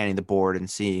just scanning the board and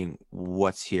seeing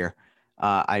what's here.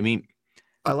 I mean,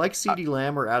 I like CeeDee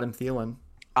Lamb or Adam Thielen.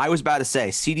 I was about to say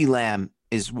CeeDee Lamb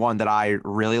is one that I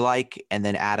really like, and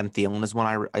then Adam Thielen is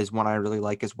one I really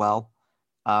like as well.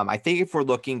 I think if we're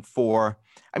looking for,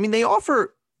 I mean,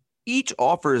 each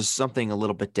offers something a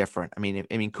little bit different. I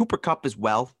mean, Cooper Kupp as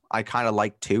well, I kind of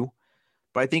like too,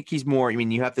 but I think he's more. I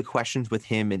mean, you have the questions with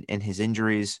him and his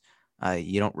injuries.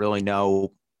 You don't really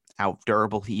know how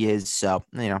durable he is, so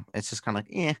it's just kind of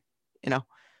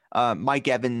like, Mike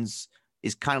Evans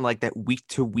is kind of like that week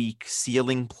to week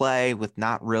ceiling play with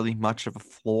not really much of a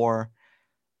floor.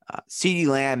 CeeDee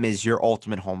Lamb is your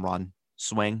ultimate home run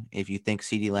swing. If you think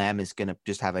CeeDee Lamb is going to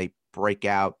just have a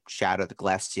breakout, shatter the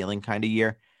glass ceiling kind of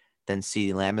year, then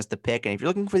CeeDee Lamb is the pick. And if you're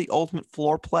looking for the ultimate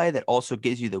floor play that also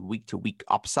gives you the week to week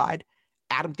upside,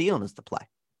 Adam Thielen is the play.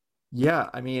 Yeah,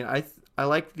 I mean, I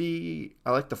like the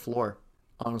floor.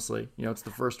 Honestly, it's the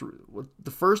first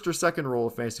or second rule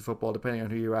of fantasy football, depending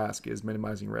on who you ask, is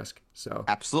minimizing risk. So,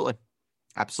 Absolutely.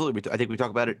 Absolutely. I think we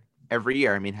talk about it every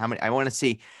year. I mean, I want to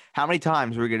see how many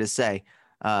times we're going to say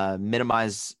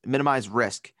minimize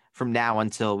risk from now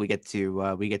until we get to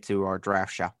our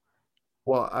draft show.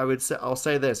 well, I'll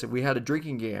say this: if we had a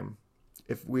drinking game,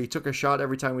 if we took a shot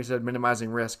every time we said minimizing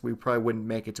risk, we probably wouldn't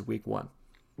make it to week 1.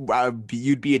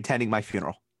 You'd be attending my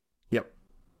funeral. Yep.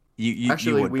 You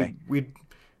Actually, would be. we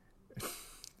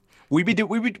We'd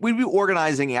be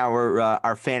organizing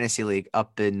our fantasy league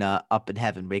up in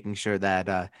heaven, making sure that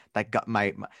that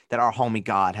our homie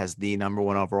God has the number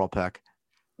 1 overall pick.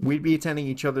 we'd be attending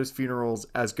each other's funerals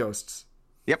as ghosts.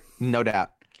 Yep, no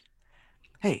doubt.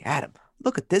 Hey, Adam,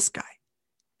 look at this guy.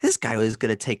 This guy was going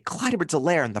to take Clyde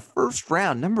Edwards-Helaire in the 1st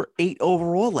round, number 8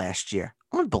 overall last year.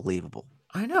 Unbelievable.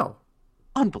 I know.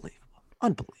 Unbelievable.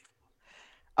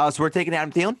 So we're taking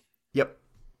Adam Thielen? Yep.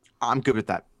 I'm good with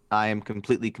that. I am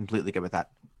completely good with that.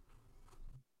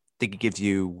 I think it gives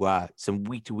you some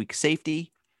week-to-week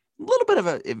safety, a little bit of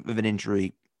an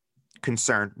injury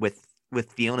concern with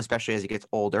Thielen, especially as he gets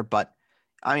older. But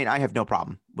I mean, I have no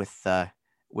problem with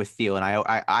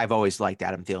Thielen. I've always liked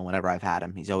Adam Thielen whenever I've had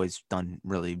him. He's always done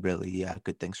really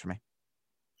good things for me.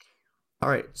 All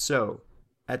right. So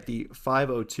at the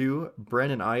 502,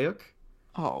 Brandon Ayuk.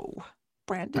 Oh, I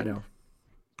Brandon. know.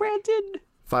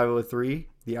 503,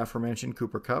 the aforementioned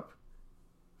Cooper Kupp.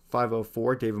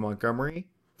 504, David Montgomery.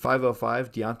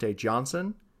 505, Deontay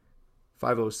Johnson.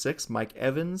 506, Mike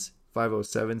Evans.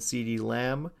 507, CeeDee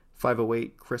Lamb.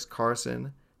 508, Chris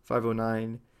Carson.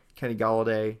 509, Kenny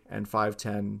Galladay. And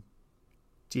 510,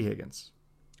 T. Higgins.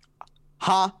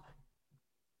 Ha.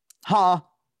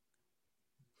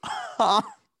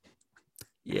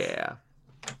 Yeah.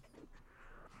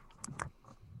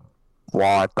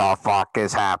 What the fuck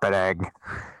is happening?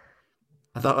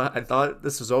 I thought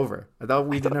this was over. I thought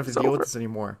we didn't have to deal with this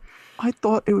anymore. I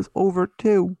thought it was over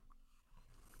too.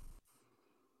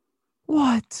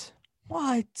 What?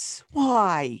 Why?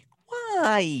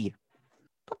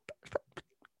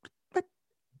 But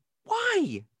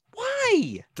why?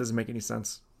 Doesn't make any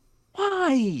sense.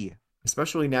 Why?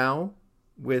 Especially now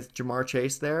with Jamar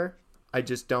Chase there, I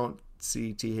just don't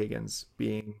see T. Higgins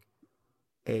being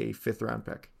a 5th round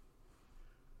pick.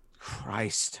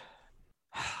 Christ.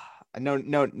 No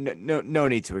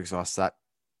need to exhaust that.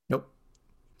 Nope.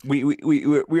 We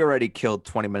already killed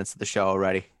 20 minutes of the show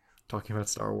already. Talking about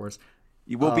Star Wars.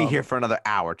 We'll be here for another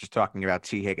hour just talking about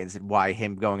T. Higgins and why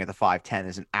him going at the 5'10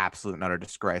 is an absolute and utter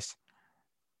disgrace.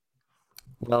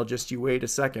 Well, just you wait a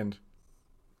second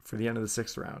for the end of the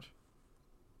 6th round.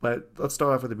 But let's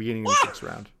start off with the beginning of the 6th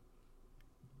round.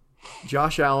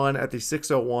 Josh Allen at the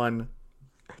 601.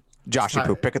 Joshy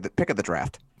Poo, pick of the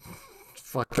draft.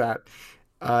 Fuck that.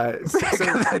 Pick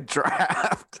of the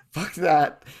draft. Fuck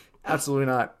that. Absolutely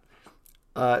not.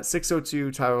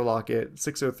 602 Tyler Lockett,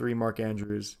 603 Mark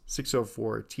Andrews,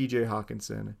 604 TJ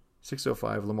Hawkinson,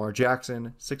 605 Lamar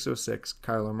Jackson, 606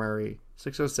 Kyler Murray,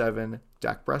 607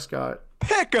 Dak Prescott.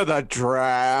 Pick of the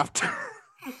draft.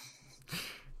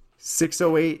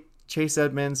 608 Chase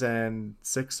Edmonds, and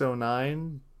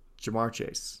 609 Jamar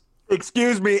Chase.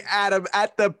 Excuse me, Adam,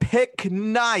 at the pick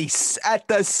nice, at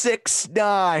the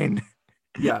 6'9".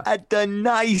 Yeah. At the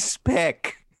nice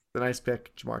pick. The nice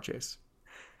pick, Jamar Chase.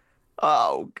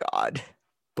 Oh, God.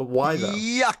 But why, though?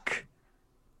 Yuck.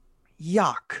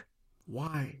 Yuck.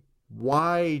 Why?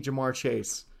 Why Jamar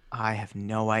Chase? I have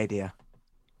no idea.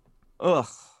 Ugh.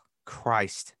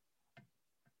 Christ.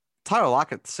 Tyler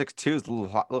Lockett at 6'2" is a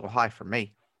little high for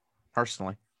me,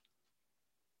 personally.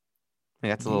 I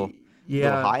think that's a little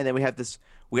high. And then we had this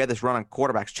run on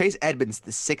quarterbacks. Chase Edmonds,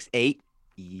 the 6'8".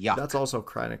 Yuck. That's also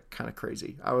kind of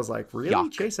crazy. I was like, really?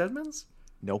 Yuck. Chase Edmonds?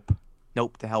 Nope.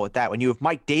 To hell with that. When you have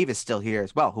Mike Davis still here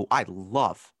as well, who I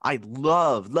love. I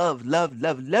love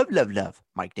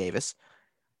Mike Davis.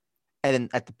 And then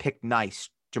at the pick nice,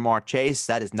 Jamar Chase,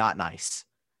 that is not nice.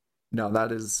 No,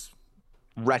 that is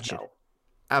wretched. No,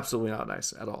 absolutely not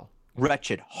nice at all.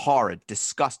 Wretched, horrid,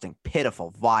 disgusting,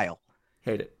 pitiful, vile.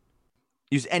 Hate it.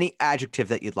 Use any adjective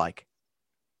that you'd like.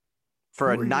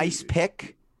 For a nice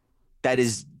pick, that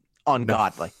is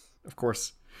ungodly. No, of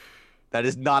course. That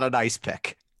is not a nice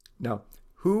pick. No.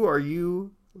 Who are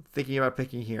you thinking about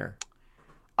picking here?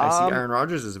 I see Aaron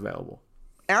Rodgers is available.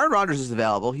 Aaron Rodgers is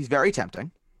available. He's very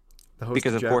tempting.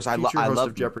 Because of course I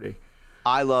love Jeopardy.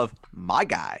 I love my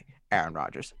guy, Aaron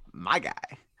Rodgers. My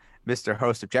guy, Mr.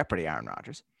 Host of Jeopardy, Aaron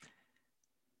Rodgers.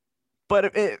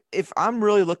 But if I'm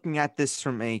really looking at this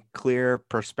from a clear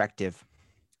perspective,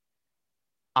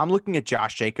 I'm looking at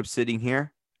Josh Jacobs sitting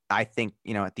here. I think,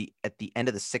 at the end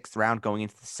of the 6th round going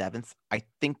into the 7th, I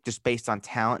think just based on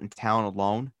talent and talent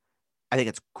alone, I think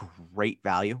it's great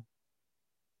value.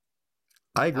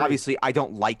 I agree. Obviously, I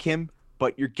don't like him,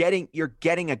 but you're getting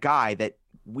a guy that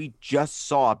we just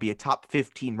saw be a top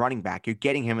 15 running back. You're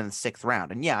getting him in the 6th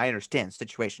round. And yeah, I understand the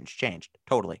situation's changed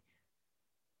totally.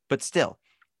 But still,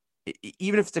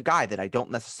 even if it's a guy that I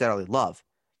don't necessarily love,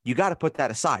 you got to put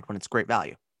that aside when it's great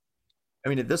value. I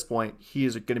mean, at this point, he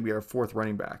is going to be our 4th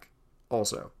running back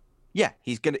also. Yeah,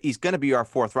 he's gonna be our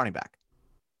 4th running back.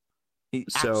 He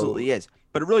absolutely is.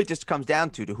 But it really just comes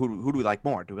down to who do we like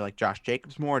more? Do we like Josh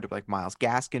Jacobs more? Do we like Myles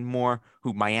Gaskin more?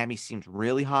 Who Miami seems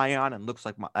really high on and looks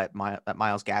like that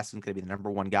Myles Gaskin is going to be the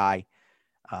number 1 guy,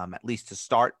 at least to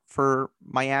start for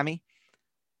Miami.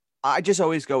 I just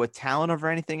always go with talent over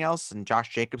anything else, and Josh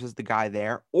Jacobs is the guy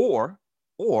there. Or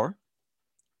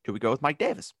do we go with Mike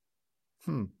Davis?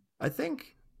 I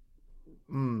think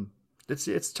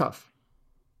it's tough.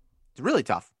 It's really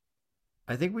tough.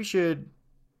 I think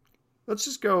let's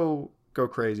just go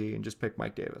crazy and just pick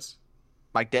Mike Davis.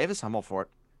 Mike Davis, I'm all for it.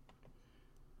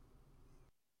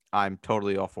 I'm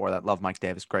totally all for that. Love Mike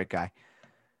Davis. Great guy.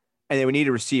 And then we need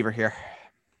a receiver here.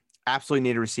 Absolutely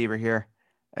need a receiver here.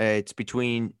 It's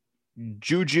between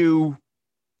Juju,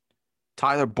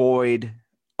 Tyler Boyd,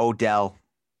 Odell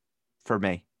for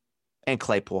me, and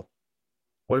Claypool.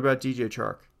 What about DJ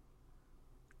Chark?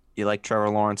 You like Trevor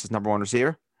Lawrence as number 1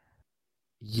 receiver?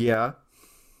 Yeah.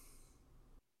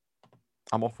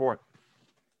 I'm all for it.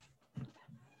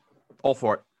 All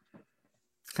for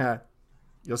it.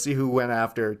 You'll see who went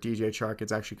after DJ Chark.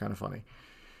 It's actually kind of funny.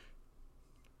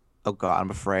 Oh, God, I'm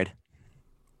afraid.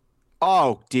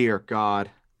 Oh, dear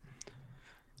God.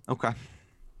 Okay.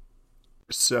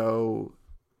 So,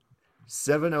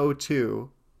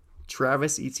 702,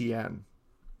 Travis Etienne.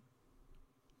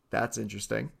 That's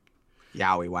interesting.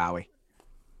 Yowie, wowie.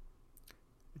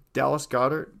 Dallas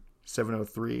Goedert,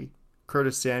 703.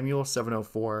 Curtis Samuel,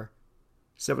 704.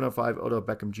 705, Odell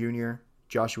Beckham Jr.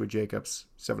 Joshua Jacobs,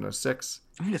 706.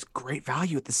 I mean, it's great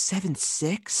value at the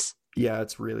 7.6. Yeah,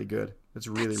 it's really good. It's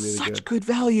really good. Such good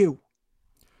value.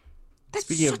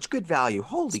 That's such good value.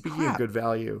 Holy crap. Speaking of good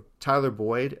value, Tyler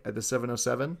Boyd at the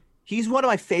 707. He's one of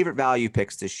my favorite value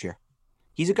picks this year.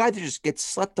 He's a guy that just gets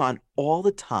slept on all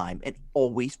the time and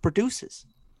always produces.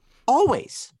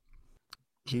 Always.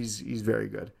 He's very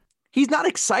good. He's not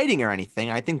exciting or anything.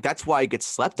 I think that's why he gets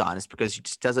slept on, is because he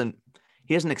doesn't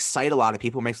excite a lot of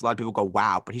people, makes a lot of people go,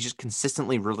 wow, but he's just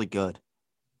consistently really good.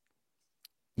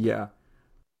 Yeah.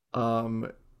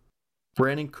 Brandon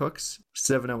Cooks,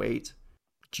 708.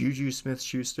 Juju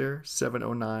Smith-Schuster,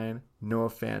 709. Noah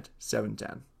Fant,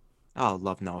 710. Oh,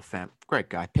 love Noah Fant. Great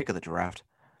guy. Pick of the draft.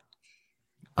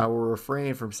 I will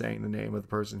refrain from saying the name of the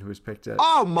person who was picked at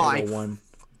Oh my! 801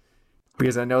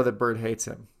 because I know that Bird hates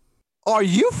him. Are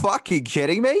you fucking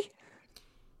kidding me?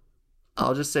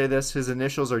 I'll just say this: his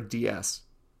initials are DS,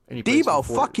 and he plays for Deebo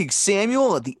 40. fucking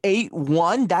Samuel at the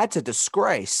 8-1. That's a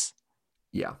disgrace.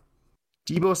 Yeah,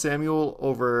 Deebo Samuel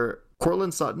over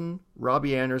Cortland Sutton,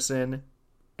 Robbie Anderson,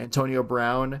 Antonio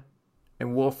Brown,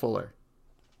 and Will Fuller.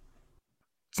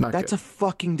 It's not That's good. a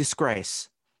fucking disgrace.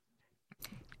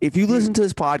 If you listen to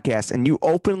this podcast and you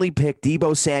openly pick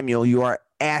Deebo Samuel, you are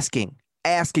asking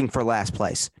for last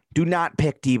place. Do not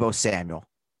pick Deebo Samuel.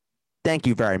 Thank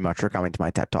you very much for coming to my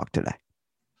TED Talk today.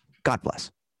 God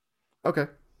bless. Okay.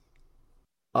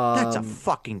 That's a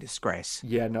fucking disgrace.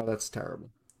 Yeah, no, that's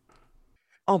terrible.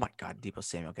 Oh my God, Deebo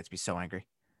Samuel gets me so angry.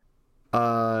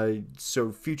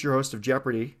 So future host of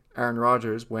Jeopardy, Aaron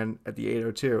Rodgers, went at the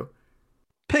 802.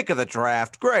 Pick of the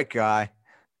draft. Great guy.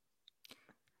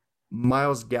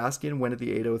 Myles Gaskin went at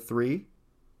the 803.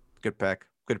 Good pick.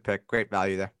 Good pick. Great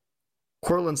value there.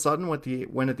 Cortland Sutton went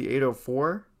at the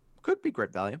 804. Could be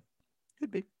great value.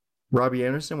 Could be. Robbie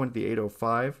Anderson went at the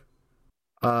 805.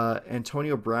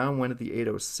 Antonio Brown went at the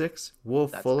 806. Will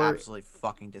That's Fuller. absolutely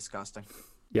fucking disgusting.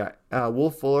 Yeah.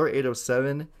 Will Fuller,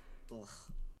 807. Ugh.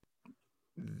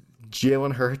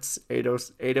 Jalen Hurts,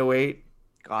 808.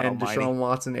 God and almighty. Deshaun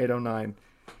Watson, 809.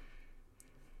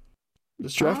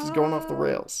 This draft is going off the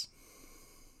rails.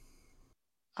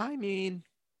 I mean,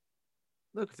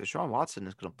 look, if Deshaun Watson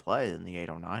is going to play, then the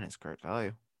 809 is great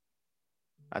value.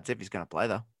 That's if he's going to play,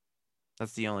 though.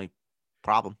 That's the only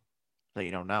problem that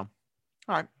you don't know.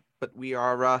 All right, but we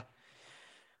are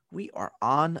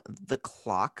on the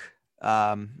clock.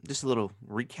 Just a little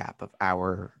recap of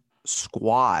our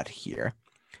squad here.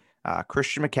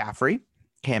 Christian McCaffrey,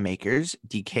 Cam Akers,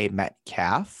 DK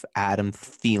Metcalf, Adam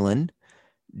Thielen,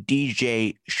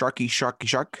 DJ Shark,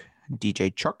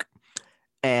 DJ Chark,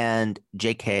 and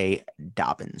J.K.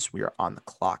 Dobbins. We are on the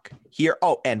clock here.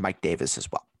 Oh, and Mike Davis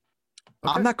as well.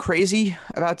 Okay. I'm not crazy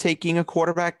about taking a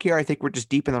quarterback here. I think we're just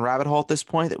deep in the rabbit hole at this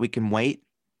point that we can wait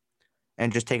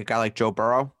and just take a guy like Joe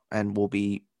Burrow and we'll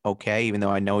be okay, even though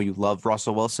I know you love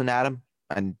Russell Wilson, Adam.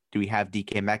 And do we have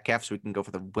DK Metcalf so we can go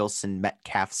for the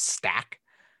Wilson-Metcalf stack?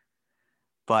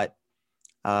 But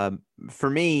for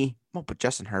me, but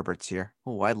Justin Herbert's here.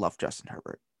 Oh, I love Justin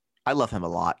Herbert. I love him a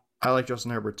lot. I like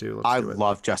Justin Herbert too. I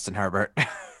love Justin Herbert.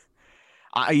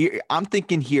 I'm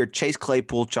thinking here, Chase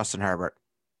Claypool, Justin Herbert.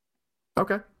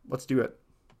 Okay, let's do it.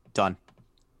 Done.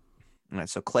 All right,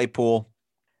 so Claypool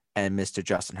and Mr.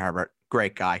 Justin Herbert.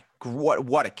 Great guy.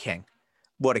 What a king.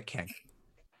 What a king.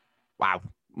 Wow.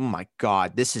 Oh my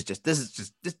God. This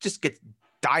just gets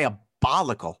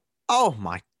diabolical. Oh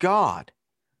my God.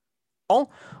 Oh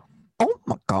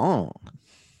my God.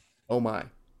 Oh my.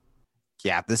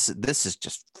 Yeah, this is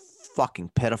just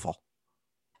fucking pitiful.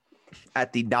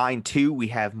 At the 9-2, we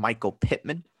have Michael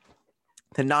Pittman.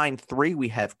 The 9-3, we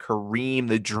have Kareem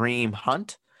the Dream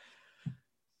Hunt.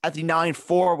 At the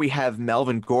 9-4, we have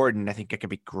Melvin Gordon. I think it could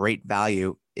be great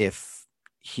value if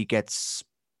he gets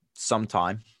some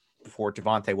time before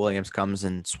Javonte Williams comes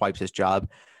and swipes his job.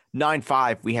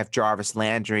 9-5, we have Jarvis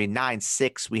Landry.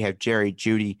 9-6, we have Jerry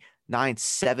Jeudy.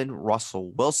 9-7,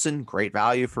 Russell Wilson. Great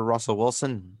value for Russell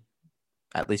Wilson,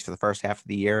 at least for the first half of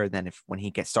the year. And then when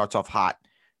he starts off hot,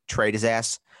 trade his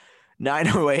ass.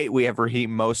 9-8, we have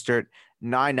Raheem Mostert.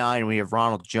 9-9, we have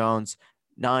Ronald Jones.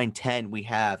 9-10, we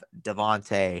have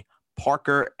Devontae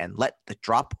Parker. And let the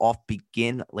drop-off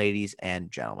begin, ladies and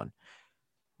gentlemen.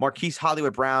 Marquise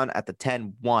Hollywood Brown at the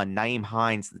 10-1. Nyheim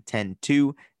Hines, the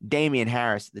 10-2. Damian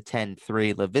Harris, the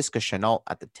 10-3. Laviska Shenault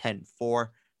at the 10-4.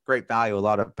 Great value. A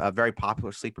lot of very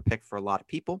popular sleeper pick for a lot of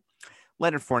people.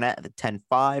 Leonard Fournette at the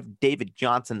 10-5. David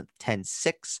Johnson at the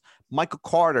 10-6. Michael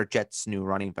Carter, Jets' new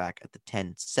running back, at the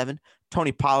 10-7.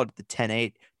 Tony Pollard at the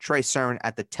 10-8. Trey Sermon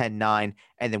at the 10-9.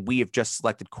 And then we have just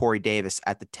selected Corey Davis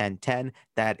at the 10-10.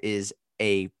 That is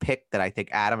a pick that I think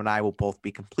Adam and I will both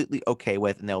be completely okay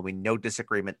with, and there will be no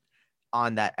disagreement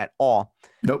on that at all.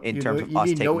 Nope. In terms of us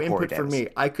taking no Corey input Davis. from me.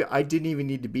 I didn't even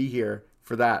need to be here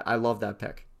for that. I love that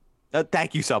pick.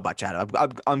 Thank you so much, Adam.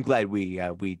 I'm glad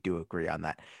we do agree on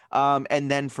that. And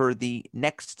then for the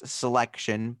next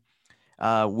selection,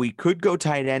 we could go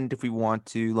tight end if we want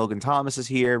to. Logan Thomas is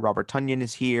here. Robert Tonyan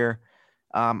is here.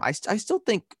 I still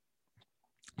think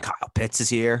Kyle Pitts is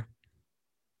here.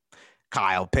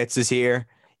 Kyle Pitts is here.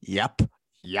 Yep.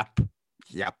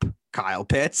 Kyle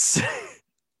Pitts.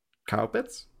 Kyle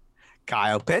Pitts?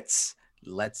 Kyle Pitts.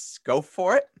 Let's go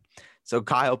for it. So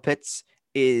Kyle Pitts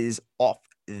is off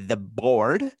the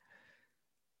board.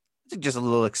 Just a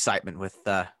little excitement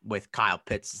with Kyle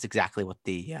Pitts. It's exactly what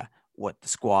the what the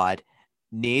squad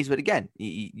needs. But again,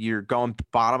 you're going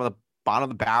bottom of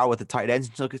the barrel with the tight ends,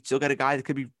 and still get a guy that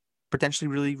could be potentially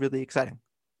really, really exciting.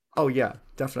 Oh yeah,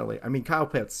 definitely. I mean, Kyle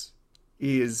Pitts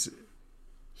he's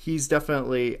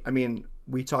definitely. I mean,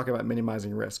 we talk about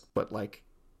minimizing risk, but like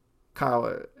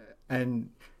Kyle and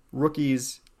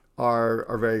rookies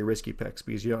are very risky picks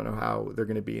because you don't know how they're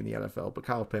going to be in the NFL. But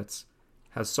Kyle Pitts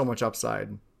has so much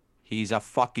upside. He's a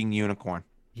fucking unicorn.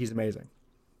 He's amazing.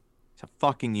 He's a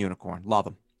fucking unicorn. Love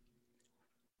him.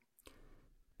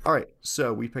 All right,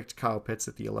 so we picked Kyle Pitts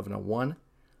at the 11:01.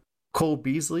 Cole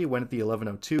Beasley went at the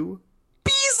 11:02.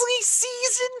 Beasley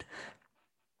season.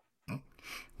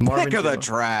 Marvin Pick of the Jones.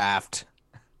 draft.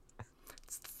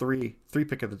 It's three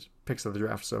picks of the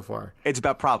draft so far. It's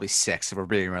about probably 6 if we're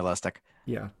being realistic.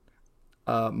 Yeah.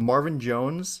 Marvin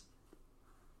Jones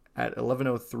at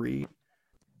 11:03.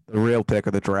 The real pick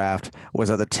of the draft was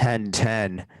at the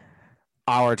 10-10.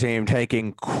 Our team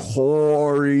taking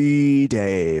Corey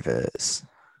Davis.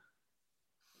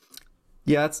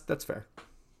 Yeah, that's fair.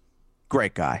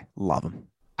 Great guy. Love him.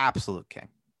 Absolute king.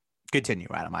 Continue,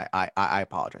 Adam. I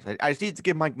apologize. I just need to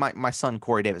give my son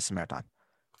Corey Davis some airtime.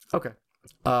 Okay.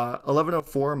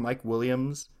 11:04 Mike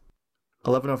Williams.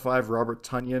 11:05 Robert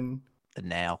Tunyon. The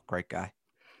nail. Great guy.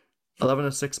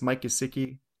 11:06 Mike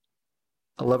Gesicki.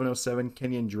 11:07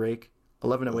 Kenyon Drake.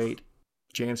 11:08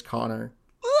 James Conner.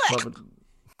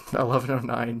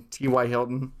 11:09 T.Y.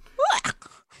 Hilton.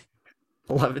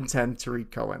 11:10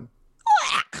 Tariq Cohen.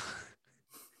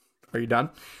 Are you done?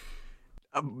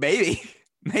 Maybe.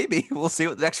 We'll see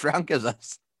what the next round gives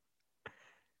us.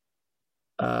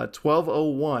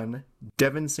 12:01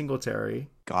 Devin Singletary.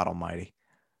 God almighty.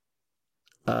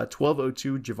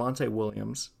 12:02 Javonte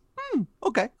Williams.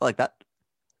 Okay. I like that.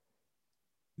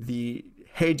 The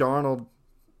Hey Darnold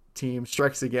team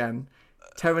strikes again.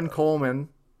 Tevin Coleman.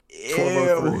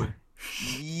 12:03.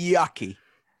 Yucky.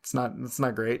 It's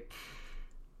not great.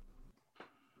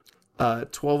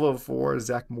 12:04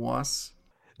 Zach Moss.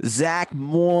 Zach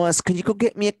Moss, can you go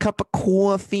get me a cup of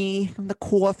coffee from the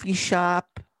coffee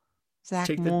shop?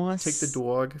 Zach Moss. Take the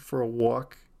dog for a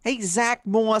walk. Hey, Zach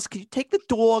Moss, can you take the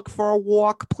dog for a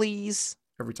walk, please?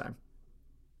 Every time.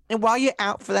 And while you're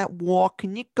out for that walk,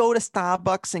 can you go to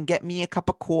Starbucks and get me a cup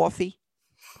of coffee?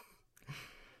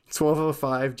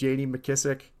 12:05 J.D.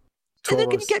 McKissick. And then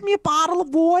can you get me a bottle of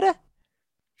water?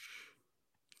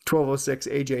 12:06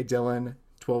 A.J. Dillon.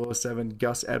 12:07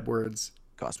 Gus Edwards.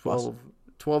 Gus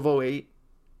 12:08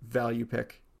 value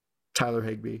pick Tyler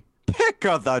Higbee. Pick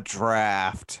of the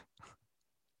draft.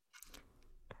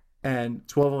 And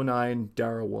 12:09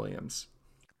 Darrell Williams.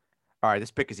 All right,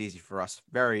 this pick is easy for us.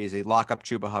 Very easy. Lock up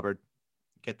Chuba Hubbard.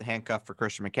 Get the handcuff for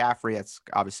Christian McCaffrey. That's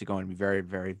obviously going to be very,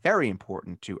 very, very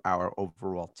important to our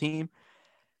overall team.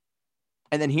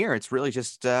 And then here, it's really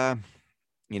just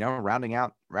rounding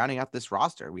out this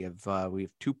roster. We have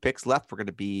 2 picks left. We're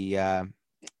going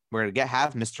to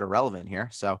have Mr. Irrelevant here.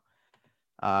 So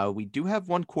we do have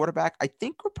one quarterback. I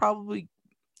think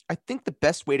the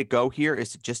best way to go here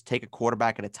is to just take a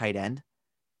quarterback and a tight end.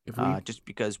 If we just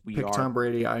because we pick Tom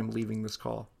Brady, I'm leaving this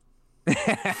call.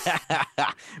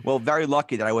 Well, very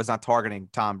lucky that I was not targeting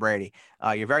Tom Brady.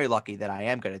 You're very lucky that I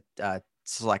am going to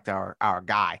select our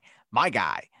guy, my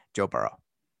guy, Joe Burrow.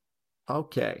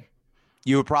 Okay.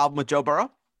 You have a problem with Joe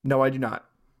Burrow? No, I do not.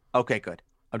 Okay, good.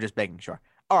 I'm just making sure.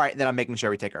 All right, then I'm making sure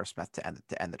we take Irv Smith to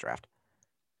end the draft.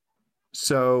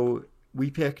 So we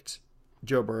picked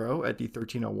Joe Burrow at the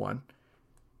 13:01.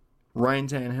 Ryan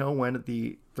Tannehill went at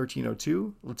the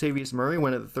 13:02. Latavius Murray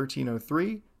went at the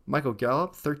 13:03. Michael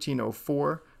Gallup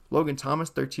 13:04. Logan Thomas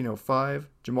 13:05.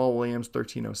 Jamal Williams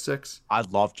 13:06. I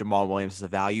love Jamal Williams as a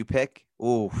value pick.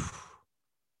 Ooh.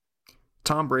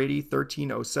 Tom Brady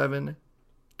 13:07.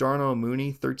 Darnell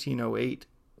Mooney 13:08.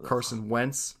 Carson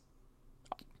Wentz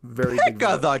very pick big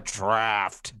of the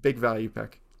draft. Big value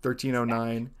pick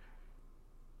 13:09.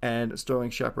 And Sterling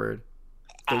Shepard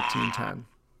 13:10.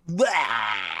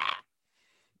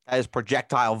 That is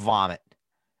projectile vomit.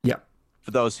 Yeah.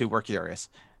 For those who were curious.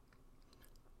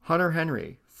 Hunter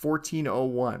Henry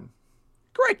 14:01.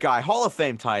 Great guy, Hall of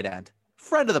Fame tight end,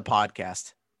 friend of the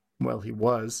podcast. Well, he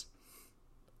was,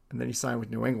 and then he signed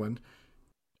with New England,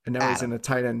 and now he's in a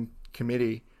tight end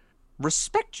committee.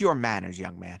 Respect your manners,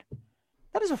 young man.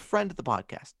 That is a friend of the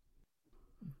podcast.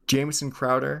 Jamison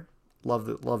Crowder, love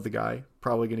the guy.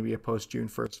 Probably going to be a post June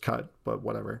 1st cut, but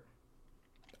whatever.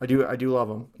 I do love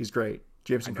him. He's great.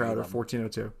 Jamison Crowder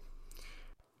 14:02.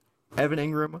 Evan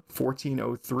Ingram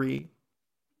 14:03.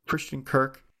 Christian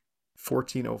Kirk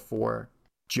 14:04.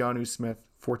 Jonnu Smith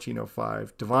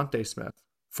 14:05. Devontae Smith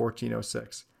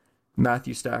 14:06.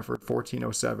 Matthew Stafford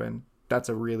 14:07. That's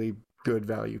a really good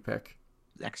value pick.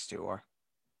 next two are.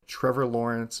 Trevor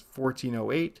Lawrence,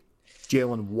 1408.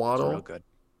 Jalen Waddle. That's real good.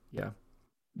 Yeah.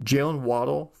 Jalen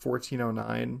Waddle,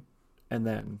 1409. And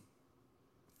then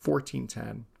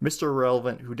 1410. Mr.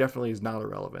 Irrelevant, who definitely is not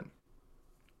irrelevant.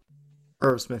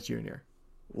 Irv Smith Jr.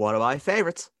 One of my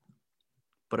favorites.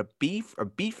 But a B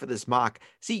for this mock.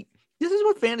 See, this is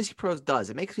what Fantasy Pros does.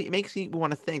 It makes me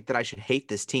want to think that I should hate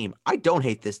this team. I don't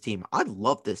hate this team. I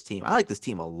love this team. I like this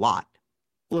team a lot.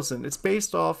 Listen, it's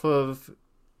based off of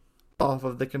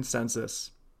the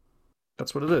consensus.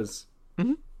 That's what it is.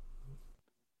 Mm-hmm.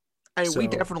 I mean, we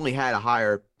definitely had a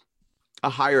higher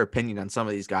opinion on some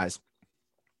of these guys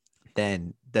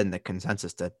than the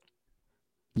consensus did.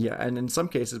 Yeah, and in some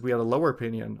cases we had a lower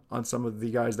opinion on some of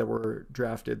the guys that were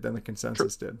drafted than the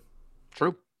consensus did.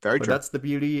 True. Very but true. That's the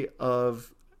beauty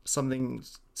of something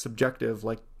subjective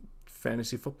like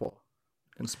fantasy football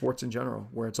and sports in general,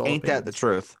 where it's all Ain't opinions. that the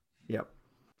truth? Yep.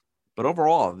 But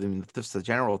overall, I mean, just the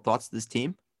general thoughts of this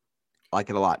team, I like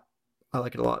it a lot. I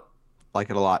like it a lot. Like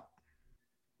it a lot.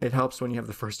 It helps when you have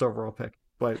the first overall pick,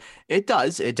 but it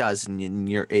does, and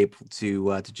you're able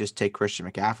to just take Christian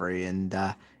McCaffrey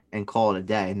and call it a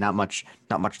day. Not much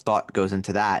thought goes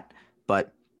into that,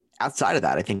 but outside of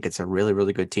that, I think it's a really,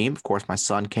 really good team. Of course, my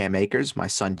son Cam Akers, my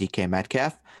son DK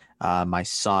Metcalf, my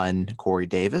son Corey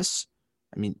Davis.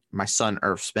 I mean, my son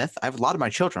Irv Smith. I have a lot of my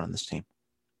children on this team.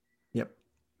 Yep.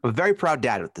 I'm a very proud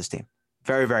dad with this team.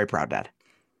 Very, very proud dad.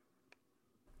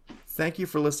 Thank you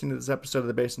for listening to this episode of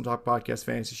the Basement Talk Podcast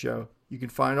Fantasy Show. You can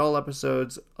find all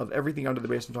episodes of everything under the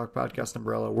Basement Talk Podcast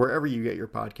umbrella wherever you get your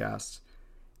podcasts.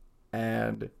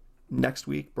 And next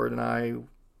week, Bird and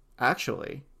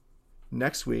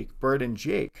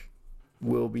Jake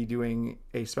will be doing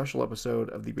a special episode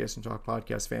of the Basement Talk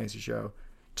Podcast Fantasy Show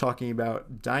talking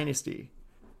about Dynasty.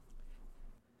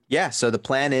 Yeah, so the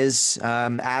plan is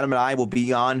Adam and I will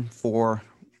be on for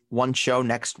one show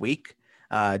next week,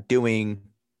 doing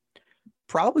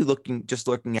probably looking at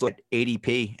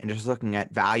ADP and just looking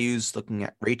at values, looking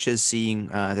at reaches, seeing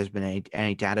there's been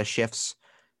any data shifts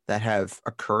that have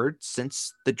occurred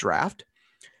since the draft.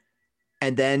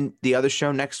 And then the other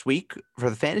show next week for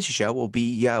the fantasy show will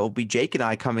be Jake and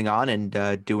I coming on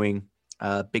and doing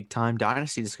a big time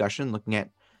dynasty discussion, looking at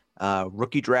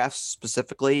rookie drafts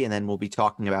specifically, and then we'll be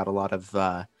talking about a lot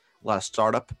of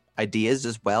startup ideas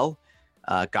as well,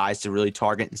 guys to really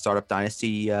target and start up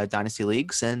dynasty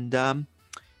leagues. And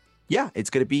yeah, it's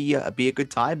going to be a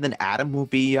good time. Then Adam will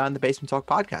be on the Basement Talk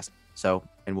podcast. So,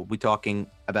 and we'll be talking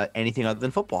about anything other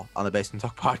than football on the Basement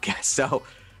Talk podcast. So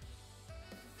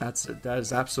that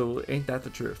is absolutely, ain't that the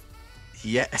truth?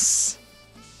 Yes.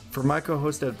 For my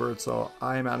co-host Ed Birdsall,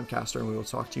 I am Adam Castor, and we will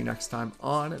talk to you next time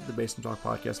on the Basement Talk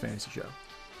Podcast Fantasy Show.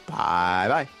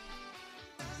 Bye-bye.